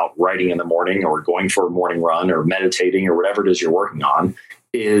part about writing in the morning or going for a morning run or meditating or whatever it is you're working on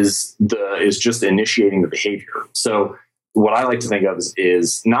is just initiating the behavior. So what I like to think of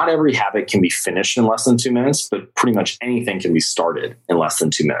is not every habit can be finished in less than 2 minutes, but pretty much anything can be started in less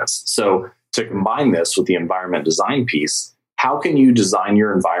than 2 minutes. So to combine this with the environment design piece, how can you design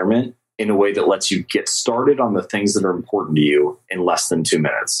your environment in a way that lets you get started on the things that are important to you in less than 2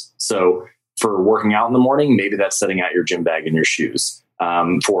 minutes? So for working out in the morning, maybe that's setting out your gym bag and your shoes.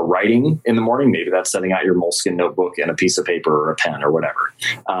 For writing in the morning, maybe that's setting out your Moleskine notebook and a piece of paper or a pen or whatever.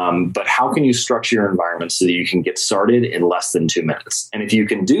 But how can you structure your environment so that you can get started in less than 2 minutes? And if you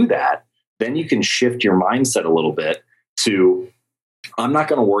can do that, then you can shift your mindset a little bit to, I'm not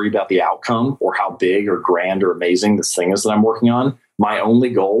going to worry about the outcome or how big or grand or amazing this thing is that I'm working on. My only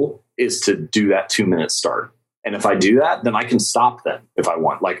goal is to do that 2 minute start. And if I do that, then I can stop then if I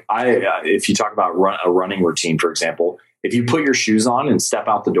want. If you talk about a running routine, for example, if you put your shoes on and step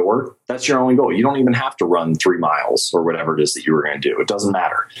out the door, that's your only goal. You don't even have to run 3 miles or whatever it is that you were going to do. It doesn't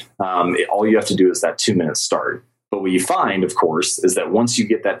matter. All you have to do is that 2 minute start. But what you find, of course, is that once you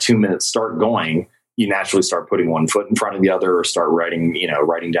get that 2 minute start going, you naturally start putting one foot in front of the other or start writing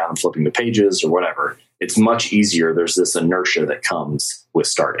down and flipping the pages or whatever. It's much easier. There's this inertia that comes with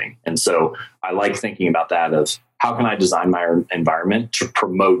starting. And so I like thinking about that of how can I design my environment to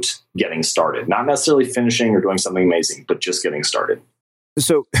promote getting started, not necessarily finishing or doing something amazing, but just getting started.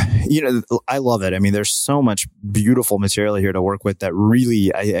 So, I love it. I mean, there's so much beautiful material here to work with that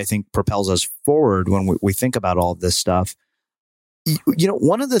really, I think, propels us forward when we think about all of this stuff.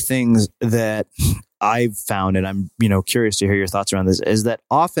 One of the things that I've found, and I'm, curious to hear your thoughts around this, is that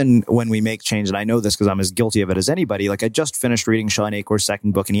often when we make change, and I know this because I'm as guilty of it as anybody, like I just finished reading Sean Acor's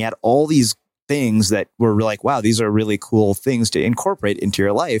second book, and he had all these things that were like, wow, these are really cool things to incorporate into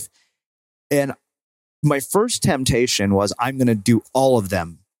your life. And my first temptation was, I'm going to do all of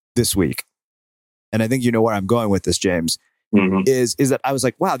them this week. And I think you know where I'm going with this, James, is that I was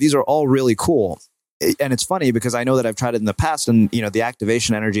like, wow, these are all really cool. And it's funny because I know that I've tried it in the past, and the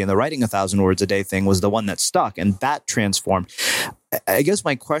activation energy and the writing 1,000 words a day thing was the one that stuck, and that transformed. I guess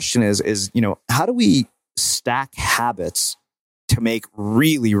my question is how do we stack habits to make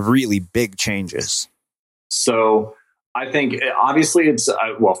really, really big changes? So I think obviously it's,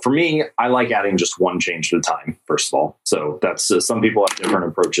 for me, I like adding just one change at a time, first of all. So that's some people have different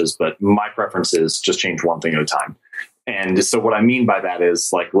approaches, but my preference is just change one thing at a time. And so what I mean by that is,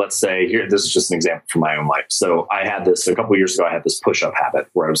 like, let's say here, this is just an example from my own life. So I had this a couple of years ago, I had this push-up habit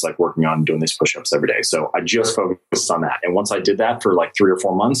where I was like working on doing these push-ups every day. So I just focused on that. And once I did that for like 3 or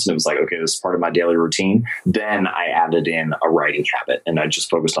 4 months, and it was like, okay, this is part of my daily routine. Then I added in a writing habit, and I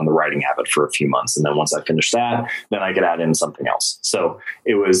just focused on the writing habit for a few months. And then once I finished that, then I could add in something else. So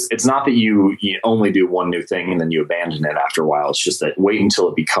it's not that you only do one new thing and then you abandon it after a while. It's just that wait until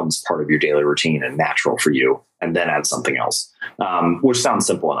it becomes part of your daily routine and natural for you, and then add something else, which sounds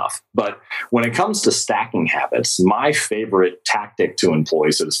simple enough. But when it comes to stacking habits, my favorite tactic to employ,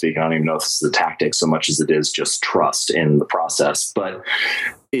 so to speak, I don't even know if it's a tactic so much as it is just trust in the process, but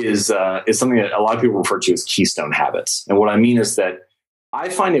is something that a lot of people refer to as keystone habits. And what I mean is that I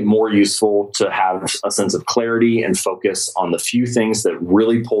find it more useful to have a sense of clarity and focus on the few things that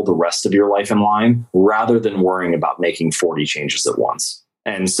really pull the rest of your life in line, rather than worrying about making 40 changes at once.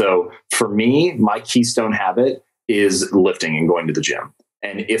 And so for me, my keystone habit is lifting and going to the gym.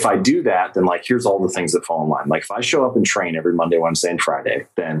 And if I do that, then like, here's all the things that fall in line. Like if I show up and train every Monday, Wednesday, and Friday,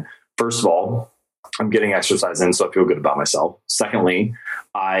 then first of all, I'm getting exercise in, so I feel good about myself. Secondly,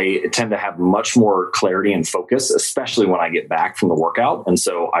 I tend to have much more clarity and focus, especially when I get back from the workout. And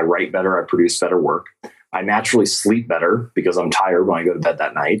so I write better, I produce better work. I naturally sleep better because I'm tired when I go to bed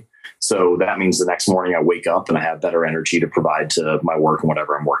that night. So that means the next morning I wake up and I have better energy to provide to my work and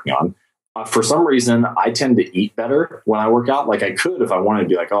whatever I'm working on. For some reason, I tend to eat better when I work out. Like I could, if I wanted to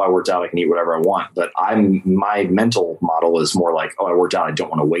be like, oh, I worked out, I can eat whatever I want. But my mental model is more like, oh, I worked out, I don't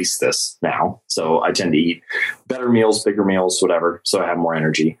want to waste this now. So I tend to eat better meals, bigger meals, whatever. So I have more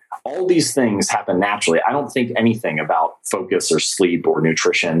energy. All these things happen naturally. I don't think anything about focus or sleep or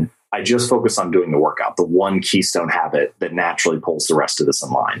nutrition. I just focus on doing the workout, the one keystone habit that naturally pulls the rest of this in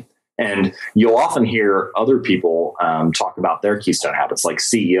line. And you'll often hear other people talk about their keystone habits, like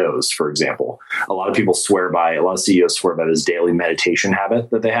CEOs, for example. A lot of CEOs swear by this daily meditation habit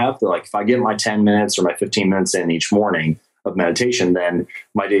that they have. They're like, if I get my 10 minutes or my 15 minutes in each morning of meditation, then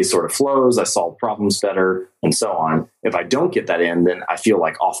my day sort of flows, I solve problems better, and so on. If I don't get that in, then I feel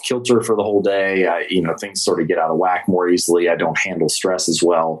like off kilter for the whole day. Things sort of get out of whack more easily. I don't handle stress as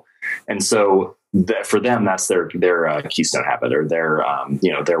well. And so for them, that's their keystone habit, or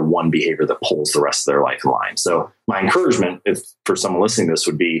their one behavior that pulls the rest of their life in line. So my encouragement, if for someone listening to this,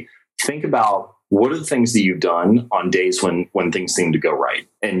 would be think about what are the things that you've done on days when things seem to go right,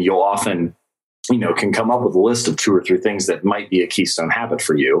 and you'll often can come up with a list of 2 or 3 things that might be a keystone habit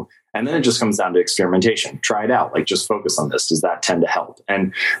for you. And then it just comes down to experimentation. Try it out. Like just focus on this. Does that tend to help?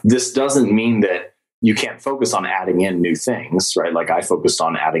 And this doesn't mean that you can't focus on adding in new things, right? Like I focused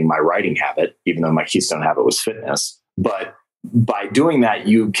on adding my writing habit, even though my keystone habit was fitness. But by doing that,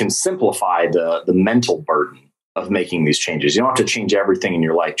 you can simplify the mental burden of making these changes. You don't have to change everything in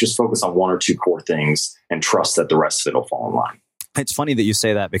your life. Just focus on 1 or 2 core things and trust that the rest of it will fall in line. It's funny that you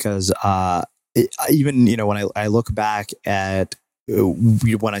say that because even when I look back at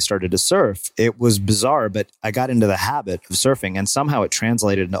when I started to surf, it was bizarre, but I got into the habit of surfing, and somehow it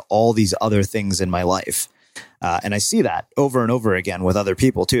translated into all these other things in my life. And I see that over and over again with other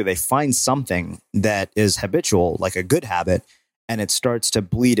people too. They find something that is habitual, like a good habit, and it starts to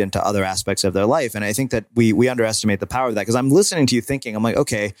bleed into other aspects of their life. And I think that we underestimate the power of that, because I'm listening to you thinking, I'm like,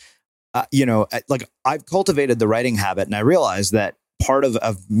 okay, like I've cultivated the writing habit, and I realized that part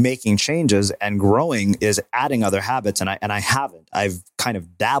of making changes and growing is adding other habits. And I haven't. I've kind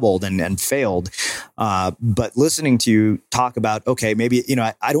of dabbled and failed. But listening to you talk about, okay, maybe,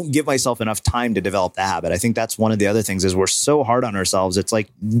 I don't give myself enough time to develop the habit. I think that's one of the other things is we're so hard on ourselves. It's like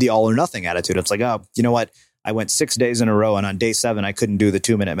the all or nothing attitude. It's like, oh, you know what? I went 6 days in a row, and on day 7, I couldn't do the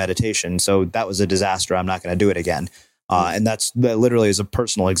 2-minute meditation. So that was a disaster. I'm not going to do it again. And that literally is a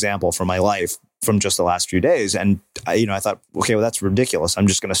personal example from my life from just the last few days. And, I thought, okay, well, that's ridiculous. I'm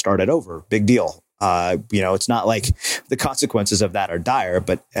just going to start it over. Big deal. It's not like the consequences of that are dire,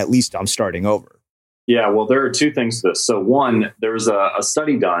 but at least I'm starting over. Yeah, well, there are two things to this. So one, there was a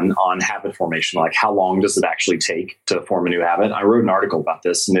study done on habit formation, like how long does it actually take to form a new habit? I wrote an article about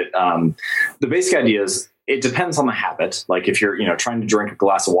this, and the basic idea is it depends on the habit. Like if you're, trying to drink a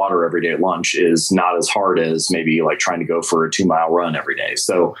glass of water every day at lunch is not as hard as maybe like trying to go for a 2-mile run every day.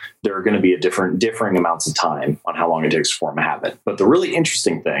 So there are going to be differing amounts of time on how long it takes to form a habit. But the really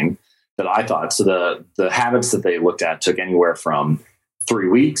interesting thing that I thought, so the habits that they looked at took anywhere from 3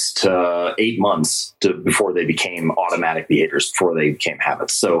 weeks to 8 months before they became automatic behaviors, before they became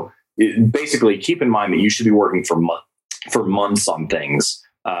habits. So basically keep in mind that you should be working for months on things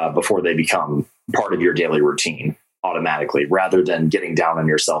before they become part of your daily routine automatically, rather than getting down on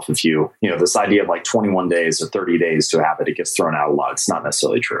yourself if this idea of like 21 days or 30 days to a habit, it gets thrown out a lot. It's not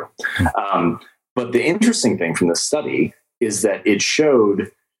necessarily true. But the interesting thing from this study is that it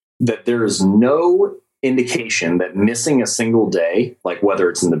showed that there is no indication that missing a single day, like whether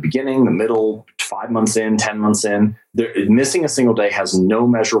it's in the beginning, the middle, 5 months in, 10 months in, missing a single day has no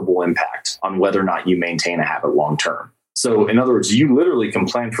measurable impact on whether or not you maintain a habit long term. So in other words, you literally can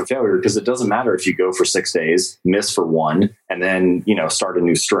plan for failure because it doesn't matter if you go for 6 days, miss for 1, and then, start a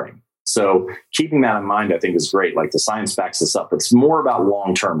new string. So keeping that in mind, I think is great. Like the science backs this up. It's more about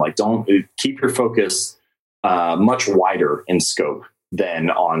long term. Like don't keep your focus much wider in scope than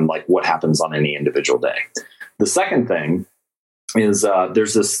on like what happens on any individual day. The second thing is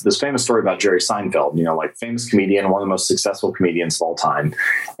there's this famous story about Jerry Seinfeld, like famous comedian, one of the most successful comedians of all time.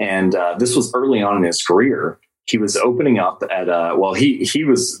 And this was early on in his career. He was opening up at he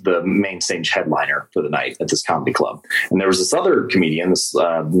was the main stage headliner for the night at this comedy club. And there was this other comedian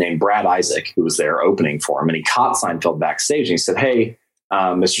named Brad Isaac who was there opening for him. And he caught Seinfeld backstage and he said, "Hey,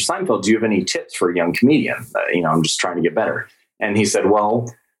 Mr. Seinfeld, do you have any tips for a young comedian? I'm just trying to get better." And he said,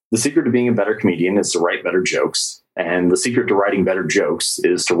 "Well, the secret to being a better comedian is to write better jokes. And the secret to writing better jokes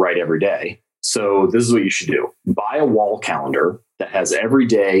is to write every day. So this is what you should do. Buy a wall calendar that has every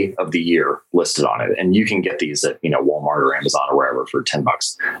day of the year listed on it." And you can get these at, Walmart or Amazon or wherever for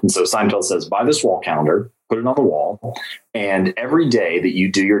 $10. And so Seinfeld says, buy this wall calendar, put it on the wall. And every day that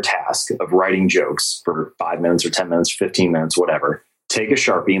you do your task of writing jokes for 5 minutes or 10 minutes, 15 minutes, whatever, take a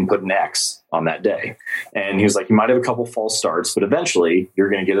Sharpie and put an X on that day. And he was like, you might have a couple false starts, but eventually you're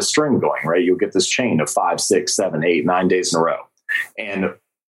going to get a string going, right? You'll get this chain of 5, 6, 7, 8, 9 days in a row. And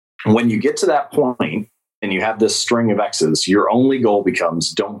when you get to that point and you have this string of X's, your only goal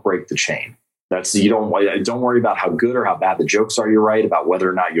becomes don't break the chain. Don't worry about how good or how bad the jokes are you write, about whether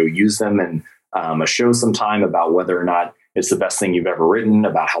or not you'll use them in a show sometime, about whether or not it's the best thing you've ever written,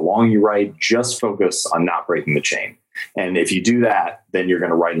 about how long you write. Just focus on not breaking the chain. And if you do that, then you're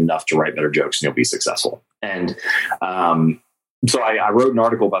going to write enough to write better jokes and you'll be successful. And so I wrote an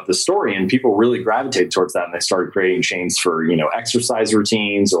article about this story and people really gravitated towards that. And they started creating chains for, exercise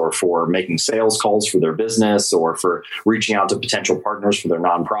routines or for making sales calls for their business or for reaching out to potential partners for their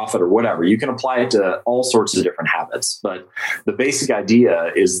nonprofit or whatever. You can apply it to all sorts of different habits. But the basic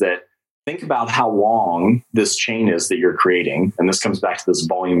idea is that think about how long this chain is that you're creating. And this comes back to this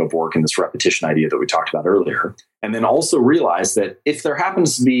volume of work and this repetition idea that we talked about earlier. And then also realize that if there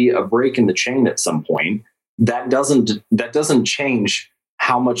happens to be a break in the chain at some point, that doesn't change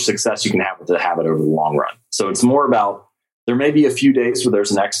how much success you can have with the habit over the long run. So it's more about there may be a few days where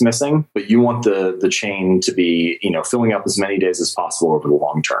there's an X missing, but you want the chain to be, filling up as many days as possible over the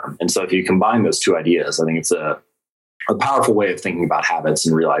long term. And so if you combine those two ideas, I think it's a powerful way of thinking about habits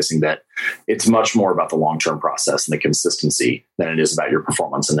and realizing that it's much more about the long-term process and the consistency than it is about your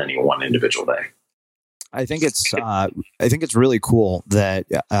performance in any one individual day. I think it's really cool that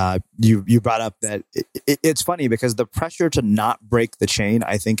you brought up that it's funny because the pressure to not break the chain,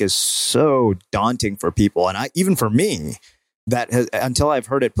 I think, is so daunting for people. And even for me, until I've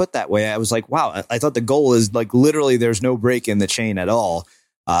heard it put that way, I was like, wow, I thought the goal is like literally there's no break in the chain at all.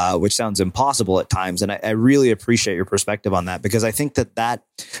 Which sounds impossible at times. And I really appreciate your perspective on that, because I think that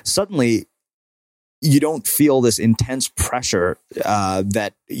suddenly you don't feel this intense pressure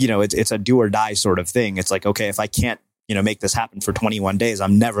that, it's a do or die sort of thing. It's like, okay, if I can't, make this happen for 21 days,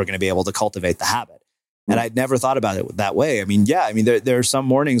 I'm never going to be able to cultivate the habit. And I'd never thought about it that way. There are some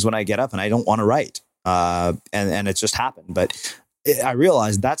mornings when I get up and I don't want to write and it's just happened. But I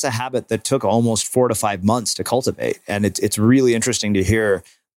realized that's a habit that took almost 4 to 5 months to cultivate. And it's really interesting to hear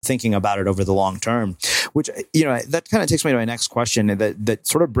thinking about it over the long term, which, that kind of takes me to my next question that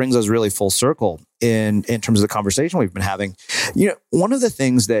sort of brings us really full circle in terms of the conversation we've been having. One of the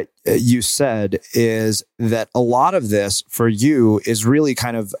things that you said is that a lot of this for you is really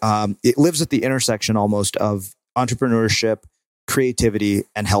kind of, it lives at the intersection almost of entrepreneurship, creativity,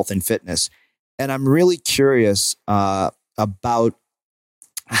 and health and fitness. And I'm really curious about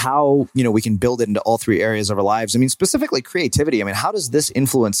how, we can build it into all three areas of our lives. I mean, specifically creativity. I mean, how does this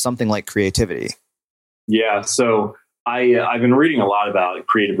influence something like creativity? Yeah. So I've been reading a lot about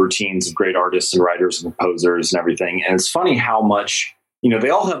creative routines of great artists and writers and composers and everything. And it's funny how much, they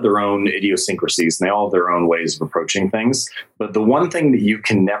all have their own idiosyncrasies and they all have their own ways of approaching things. But the one thing that you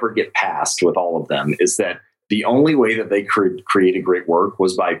can never get past with all of them is that the only way that they created great work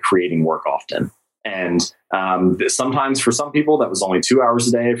was by creating work often. And sometimes for some people that was only 2 hours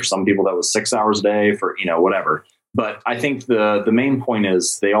a day. For some people that was 6 hours a day, for, whatever. But I think the main point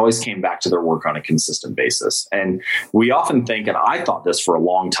is they always came back to their work on a consistent basis. And we often think, and I thought this for a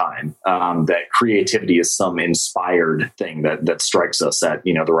long time, that creativity is some inspired thing that strikes us at,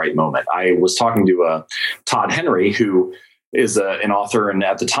 the right moment. I was talking to Todd Henry, who is an author. And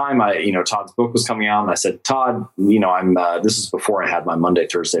at the time, Todd's book was coming out. And I said, Todd, this is before I had my Monday,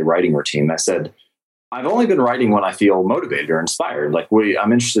 Thursday writing routine. I said, I've only been writing when I feel motivated or inspired.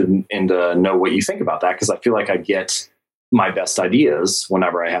 I'm interested in to know what you think about that, because I feel like I get my best ideas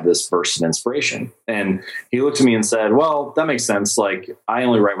whenever I have this burst of inspiration. And he looked at me and said, well, that makes sense. I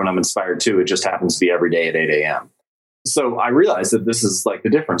only write when I'm inspired too. It just happens to be every day at 8 a.m. So I realized that this is the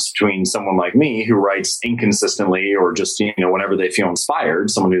difference between someone like me who writes inconsistently or just, whenever they feel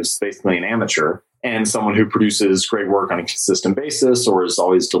inspired, someone who's basically an amateur, and someone who produces great work on a consistent basis or is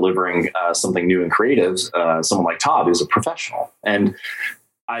always delivering something new and creative, someone like Todd, who's a professional. And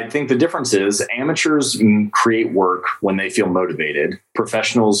I think the difference is amateurs create work when they feel motivated.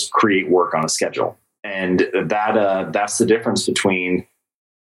 Professionals create work on a schedule. And that's the difference between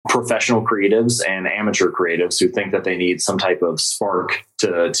professional creatives and amateur creatives who think that they need some type of spark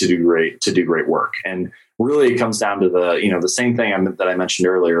to do great work. And really it comes down to the same thing that I mentioned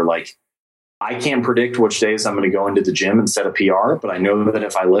earlier. I can't predict which days I'm going to go into the gym and set a PR, but I know that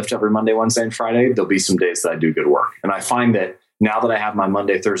if I lift every Monday, Wednesday, and Friday, there'll be some days that I do good work. And I find that now that I have my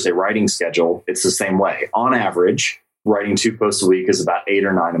Monday, Thursday writing schedule, it's the same way. On average, writing 2 posts a week is about 8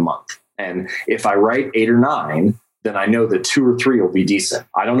 or 9 a month. And if I write 8 or 9, then I know that 2 or 3 will be decent.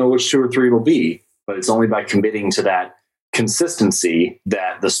 I don't know which 2 or 3 it'll be, but it's only by committing to that consistency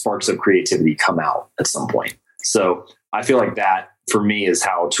that the sparks of creativity come out at some point. So I feel like that, for me, is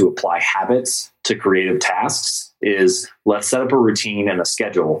how to apply habits to creative tasks. Is let's set up a routine and a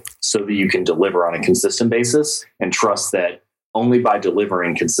schedule so that you can deliver on a consistent basis, and trust that only by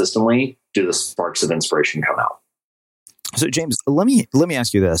delivering consistently do the sparks of inspiration come out. So James, let me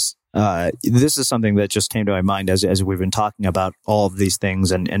ask you this. This is something that just came to my mind as we've been talking about all of these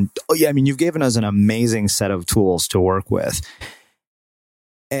things. And you've given us an amazing set of tools to work with.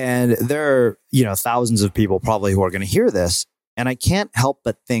 And there are, thousands of people probably who are going to hear this. And I can't help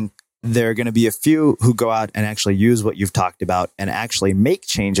but think there are going to be a few who go out and actually use what you've talked about and actually make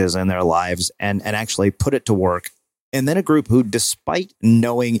changes in their lives and actually put it to work. And then a group who, despite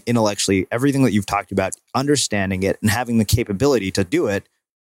knowing intellectually everything that you've talked about, understanding it and having the capability to do it,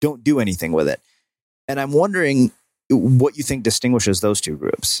 don't do anything with it. And I'm wondering what you think distinguishes those two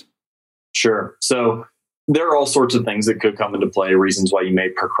groups. Sure. So there are all sorts of things that could come into play, reasons why you may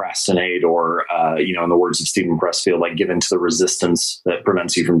procrastinate or, in the words of Stephen Pressfield, give in to the resistance that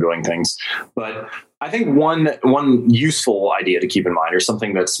prevents you from doing things. But I think one useful idea to keep in mind, or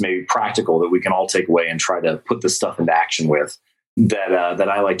something that's maybe practical that we can all take away and try to put this stuff into action with, that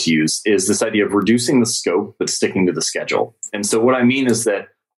I like to use, is this idea of reducing the scope but sticking to the schedule. And so what I mean is that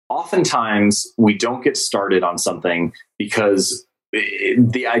oftentimes we don't get started on something because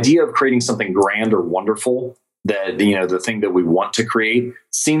the idea of creating something grand or wonderful, that the thing that we want to create,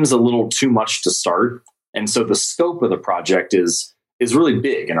 seems a little too much to start. And so the scope of the project is really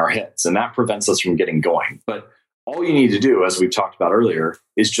big in our heads, and that prevents us from getting going. But all you need to do, as we've talked about earlier,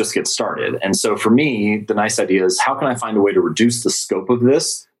 is just get started. And so for me, the nice idea is, how can I find a way to reduce the scope of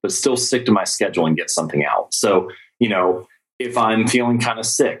this, but still stick to my schedule and get something out? So, if I'm feeling kind of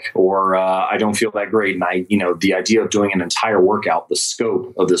sick or I don't feel that great, and the idea of doing an entire workout, the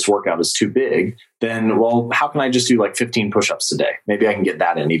scope of this workout is too big, then, well, how can I just do 15 push-ups today? Maybe I can get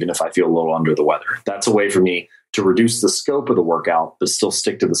that in, even if I feel a little under the weather. That's a way for me to reduce the scope of the workout, but still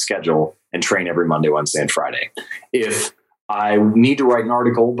stick to the schedule and train every Monday, Wednesday, and Friday. If I need to write an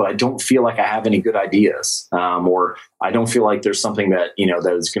article, but I don't feel like I have any good ideas, or I don't feel like there's something that,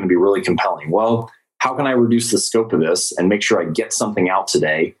 that is going to be really compelling. Well, how can I reduce the scope of this and make sure I get something out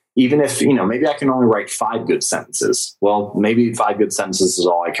today? Even if, maybe I can only write 5 good sentences. Well, maybe 5 good sentences is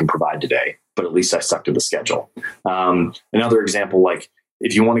all I can provide today, but at least I stuck to the schedule. Another example,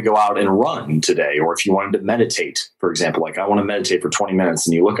 if you want to go out and run today, or if you wanted to meditate, for example, I want to meditate for 20 minutes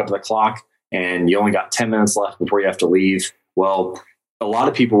and you look up at the clock and you only got 10 minutes left before you have to leave. Well, a lot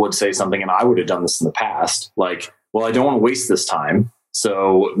of people would say something, and I would have done this in the past, well, I don't want to waste this time.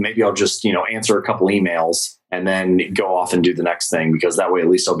 So maybe I'll just, answer a couple emails and then go off and do the next thing, because that way at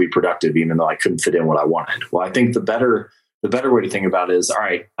least I'll be productive, even though I couldn't fit in what I wanted. Well, I think the better way to think about it is, all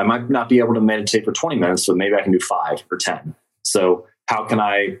right, I might not be able to meditate for 20 minutes, but maybe I can do 5 or 10. So how can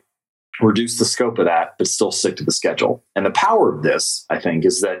I reduce the scope of that, but still stick to the schedule? And the power of this, I think,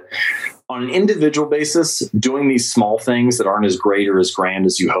 is that on an individual basis, doing these small things that aren't as great or as grand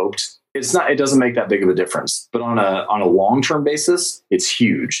as you hoped, it doesn't make that big of a difference. But on a long-term basis, it's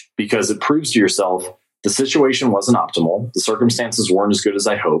huge, because it proves to yourself the situation wasn't optimal. The circumstances weren't as good as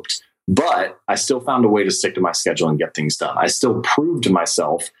I hoped, but I still found a way to stick to my schedule and get things done. I still proved to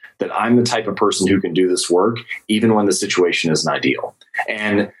myself that I'm the type of person who can do this work, even when the situation isn't ideal.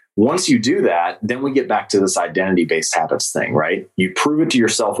 And once you do that, then we get back to this identity-based habits thing, right? You prove it to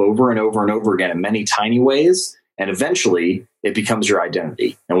yourself over and over and over again in many tiny ways, and eventually it becomes your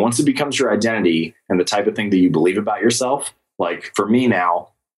identity. And once it becomes your identity and the type of thing that you believe about yourself, like for me now,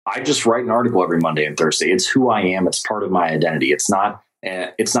 I just write an article every Monday and Thursday. It's who I am. It's part of my identity. It's not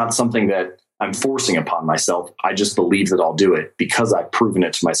something that I'm forcing upon myself. I just believe that I'll do it because I've proven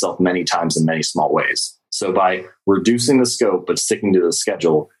it to myself many times in many small ways. So by reducing the scope but sticking to the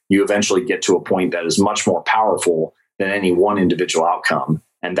schedule, you eventually get to a point that is much more powerful than any one individual outcome.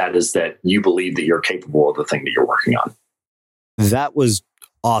 And that is that you believe that you're capable of the thing that you're working on. That was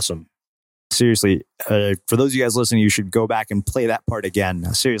awesome. Seriously, for those of you guys listening, you should go back and play that part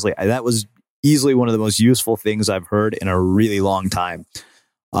again. Seriously, that was easily one of the most useful things I've heard in a really long time.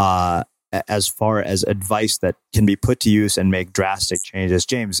 As far as advice that can be put to use and make drastic changes.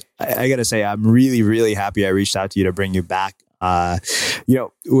 James, I got to say, I'm really, really happy I reached out to you to bring you back.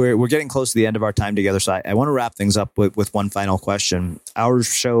 We're getting close to the end of our time together, so I want to wrap things up with one final question. Our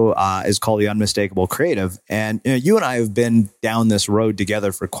show is called The Unmistakable Creative, and you and I have been down this road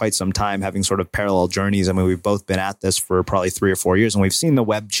together for quite some time, having sort of parallel journeys. I mean, we've both been at this for probably 3 or 4 years, and we've seen the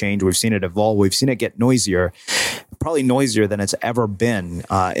web change, we've seen it evolve, we've seen it get noisier, probably noisier than it's ever been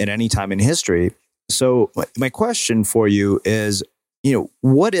at any time in history. So my question for you is,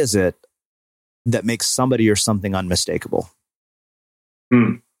 what is it that makes somebody or something unmistakable?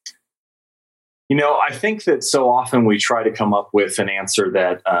 I think that so often we try to come up with an answer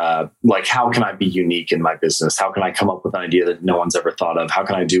that, like, how can I be unique in my business? How can I come up with an idea that no one's ever thought of? How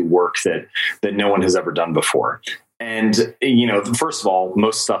can I do work that no one has ever done before? And, first of all,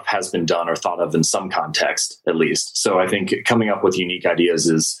 most stuff has been done or thought of in some context, at least. So I think coming up with unique ideas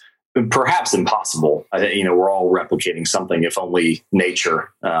is perhaps impossible. We're all replicating something, if only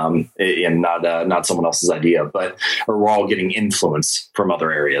nature, and not someone else's idea, or we're all getting influence from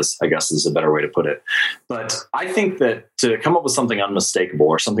other areas, I guess is a better way to put it. But I think that to come up with something unmistakable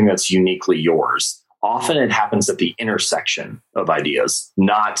or something that's uniquely yours, often it happens at the intersection of ideas,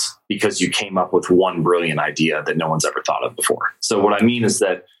 not because you came up with one brilliant idea that no one's ever thought of before. So what I mean is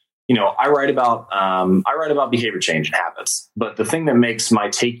that I write about behavior change and habits, but the thing that makes my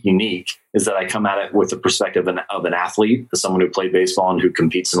take unique is that I come at it with the perspective of an athlete, as someone who played baseball and who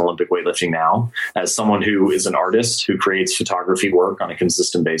competes in Olympic weightlifting now, as someone who is an artist who creates photography work on a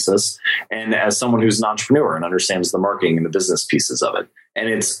consistent basis, and as someone who's an entrepreneur and understands the marketing and the business pieces of it. And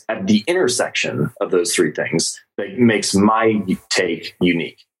it's at the intersection of those 3 things that makes my take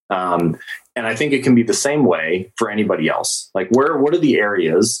unique. And I think it can be the same way for anybody else. Like, what are the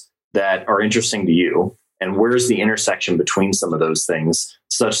areas that are interesting to you, and where's the intersection between some of those things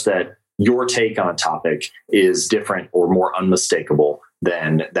such that your take on a topic is different or more unmistakable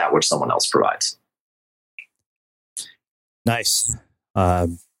than that which someone else provides? Nice.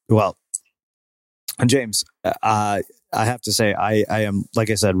 Well, James, I have to say, I am, like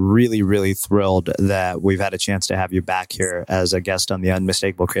I said, really, really thrilled that we've had a chance to have you back here as a guest on The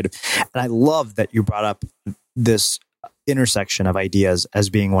Unmistakable Creative. And I love that you brought up this intersection of ideas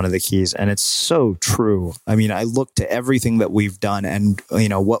as being one of the keys. And it's so true. I mean, I look to everything that we've done, and,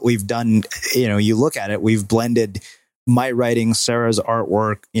 what we've done, you look at it, we've blended my writing, Sarah's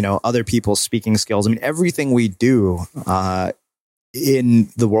artwork, other people's speaking skills. I mean, everything we do, in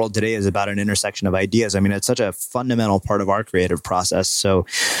the world today is about an intersection of ideas. I mean, it's such a fundamental part of our creative process. So,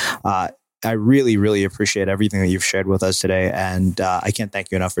 I really, really appreciate everything that you've shared with us today. And I can't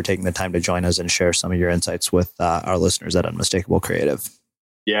thank you enough for taking the time to join us and share some of your insights with our listeners at Unmistakable Creative.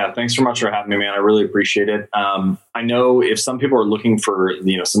 Yeah, thanks so much for having me, man. I really appreciate it. I know if some people are looking for,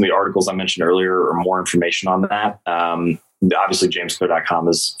 some of the articles I mentioned earlier or more information on that, obviously jamesclear.com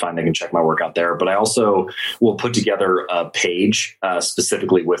is fine. They can check my work out there, but I also will put together a page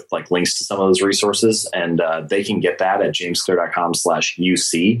specifically with links to some of those resources, and they can get that at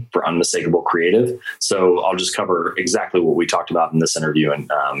jamesclear.com/UC for Unmistakable Creative. So I'll just cover exactly what we talked about in this interview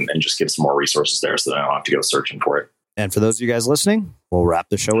and just give some more resources there so that I don't have to go searching for it. And for those of you guys listening, we'll wrap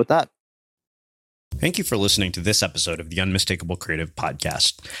the show with that. Thank you for listening to this episode of the Unmistakable Creative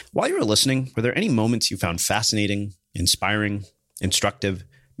Podcast. While you were listening, were there any moments you found fascinating, inspiring, instructive,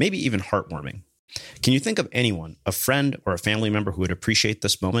 maybe even heartwarming? Can you think of anyone, a friend or a family member who would appreciate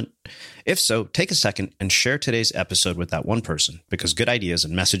this moment? If so, take a second and share today's episode with that one person, because good ideas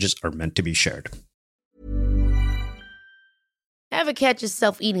and messages are meant to be shared. Ever catch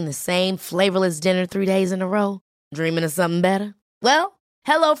yourself eating the same flavorless dinner 3 days in a row? Dreaming of something better? Well,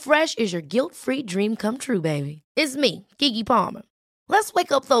 HelloFresh is your guilt-free dream come true, baby. It's me, Keke Palmer. Let's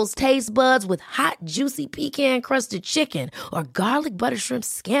wake up those taste buds with hot, juicy pecan-crusted chicken or garlic butter shrimp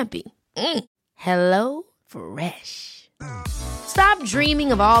scampi. HelloFresh. Stop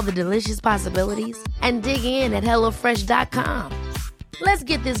dreaming of all the delicious possibilities and dig in at HelloFresh.com. Let's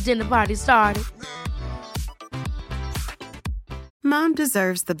get this dinner party started. Mom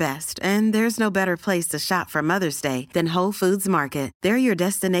deserves the best, and there's no better place to shop for Mother's Day than Whole Foods Market. They're your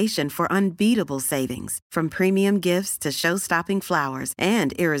destination for unbeatable savings, from premium gifts to show-stopping flowers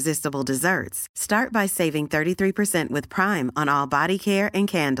and irresistible desserts. Start by saving 33% with Prime on all body care and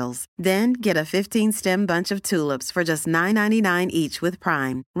candles. Then get a 15-stem bunch of tulips for just $9.99 each with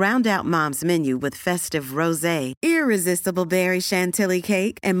Prime. Round out Mom's menu with festive rosé, irresistible berry chantilly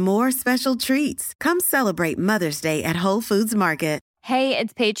cake, and more special treats. Come celebrate Mother's Day at Whole Foods Market. Hey,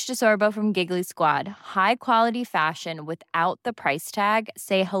 it's Paige DeSorbo from Giggly Squad. High quality fashion without the price tag.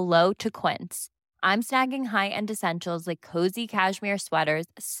 Say hello to Quince. I'm snagging high-end essentials like cozy cashmere sweaters,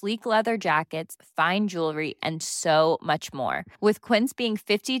 sleek leather jackets, fine jewelry, and so much more. With Quince being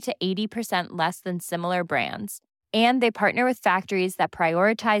 50 to 80% less than similar brands. And they partner with factories that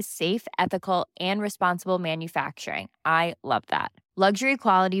prioritize safe, ethical, and responsible manufacturing. I love that. Luxury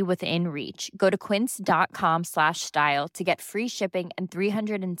quality within reach. Go to quince.com/style to get free shipping and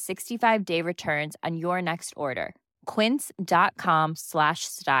 365-day returns on your next order.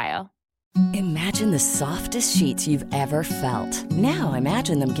 Quince.com/style. Imagine the softest sheets you've ever felt. Now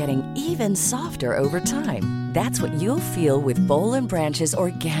imagine them getting even softer over time. That's what you'll feel with Boll & Branch's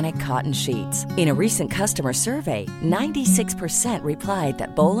organic cotton sheets. In a recent customer survey, 96% replied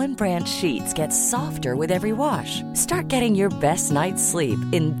that Boll & Branch sheets get softer with every wash. Start getting your best night's sleep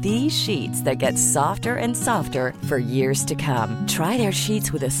in these sheets that get softer and softer for years to come. Try their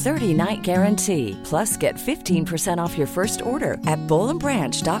sheets with a 30-night guarantee. Plus, get 15% off your first order at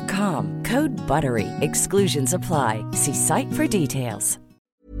bollandbranch.com. Code BUTTERY. Exclusions apply. See site for details.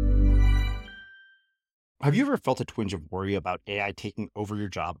 Have you ever felt a twinge of worry about AI taking over your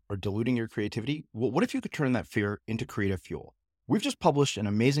job or diluting your creativity? Well, what if you could turn that fear into creative fuel? We've just published an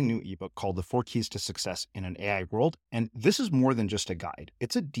amazing new ebook called The 4 Keys to Success in an AI World, and this is more than just a guide.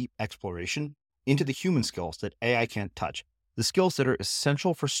 It's a deep exploration into the human skills that AI can't touch, the skills that are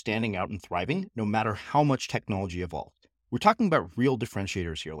essential for standing out and thriving, no matter how much technology evolves. We're talking about real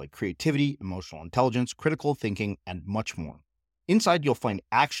differentiators here, like creativity, emotional intelligence, critical thinking, and much more. Inside, you'll find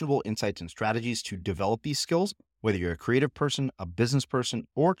actionable insights and strategies to develop these skills, whether you're a creative person, a business person,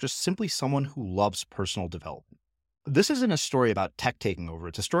 or just simply someone who loves personal development. This isn't a story about tech taking over.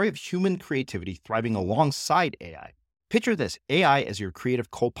 It's a story of human creativity thriving alongside AI. Picture this, AI as your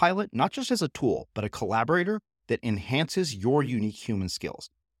creative co-pilot, not just as a tool, but a collaborator that enhances your unique human skills.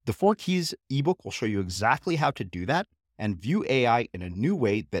 The 4 Keys ebook will show you exactly how to do that and view AI in a new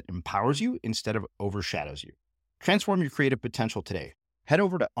way that empowers you instead of overshadows you. Transform your creative potential today. Head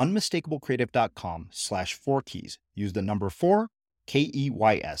over to unmistakablecreative.com/4keys. Use the number 4,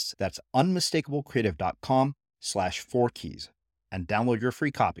 KEYS. That's unmistakablecreative.com/4keys and download your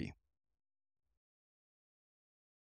free copy.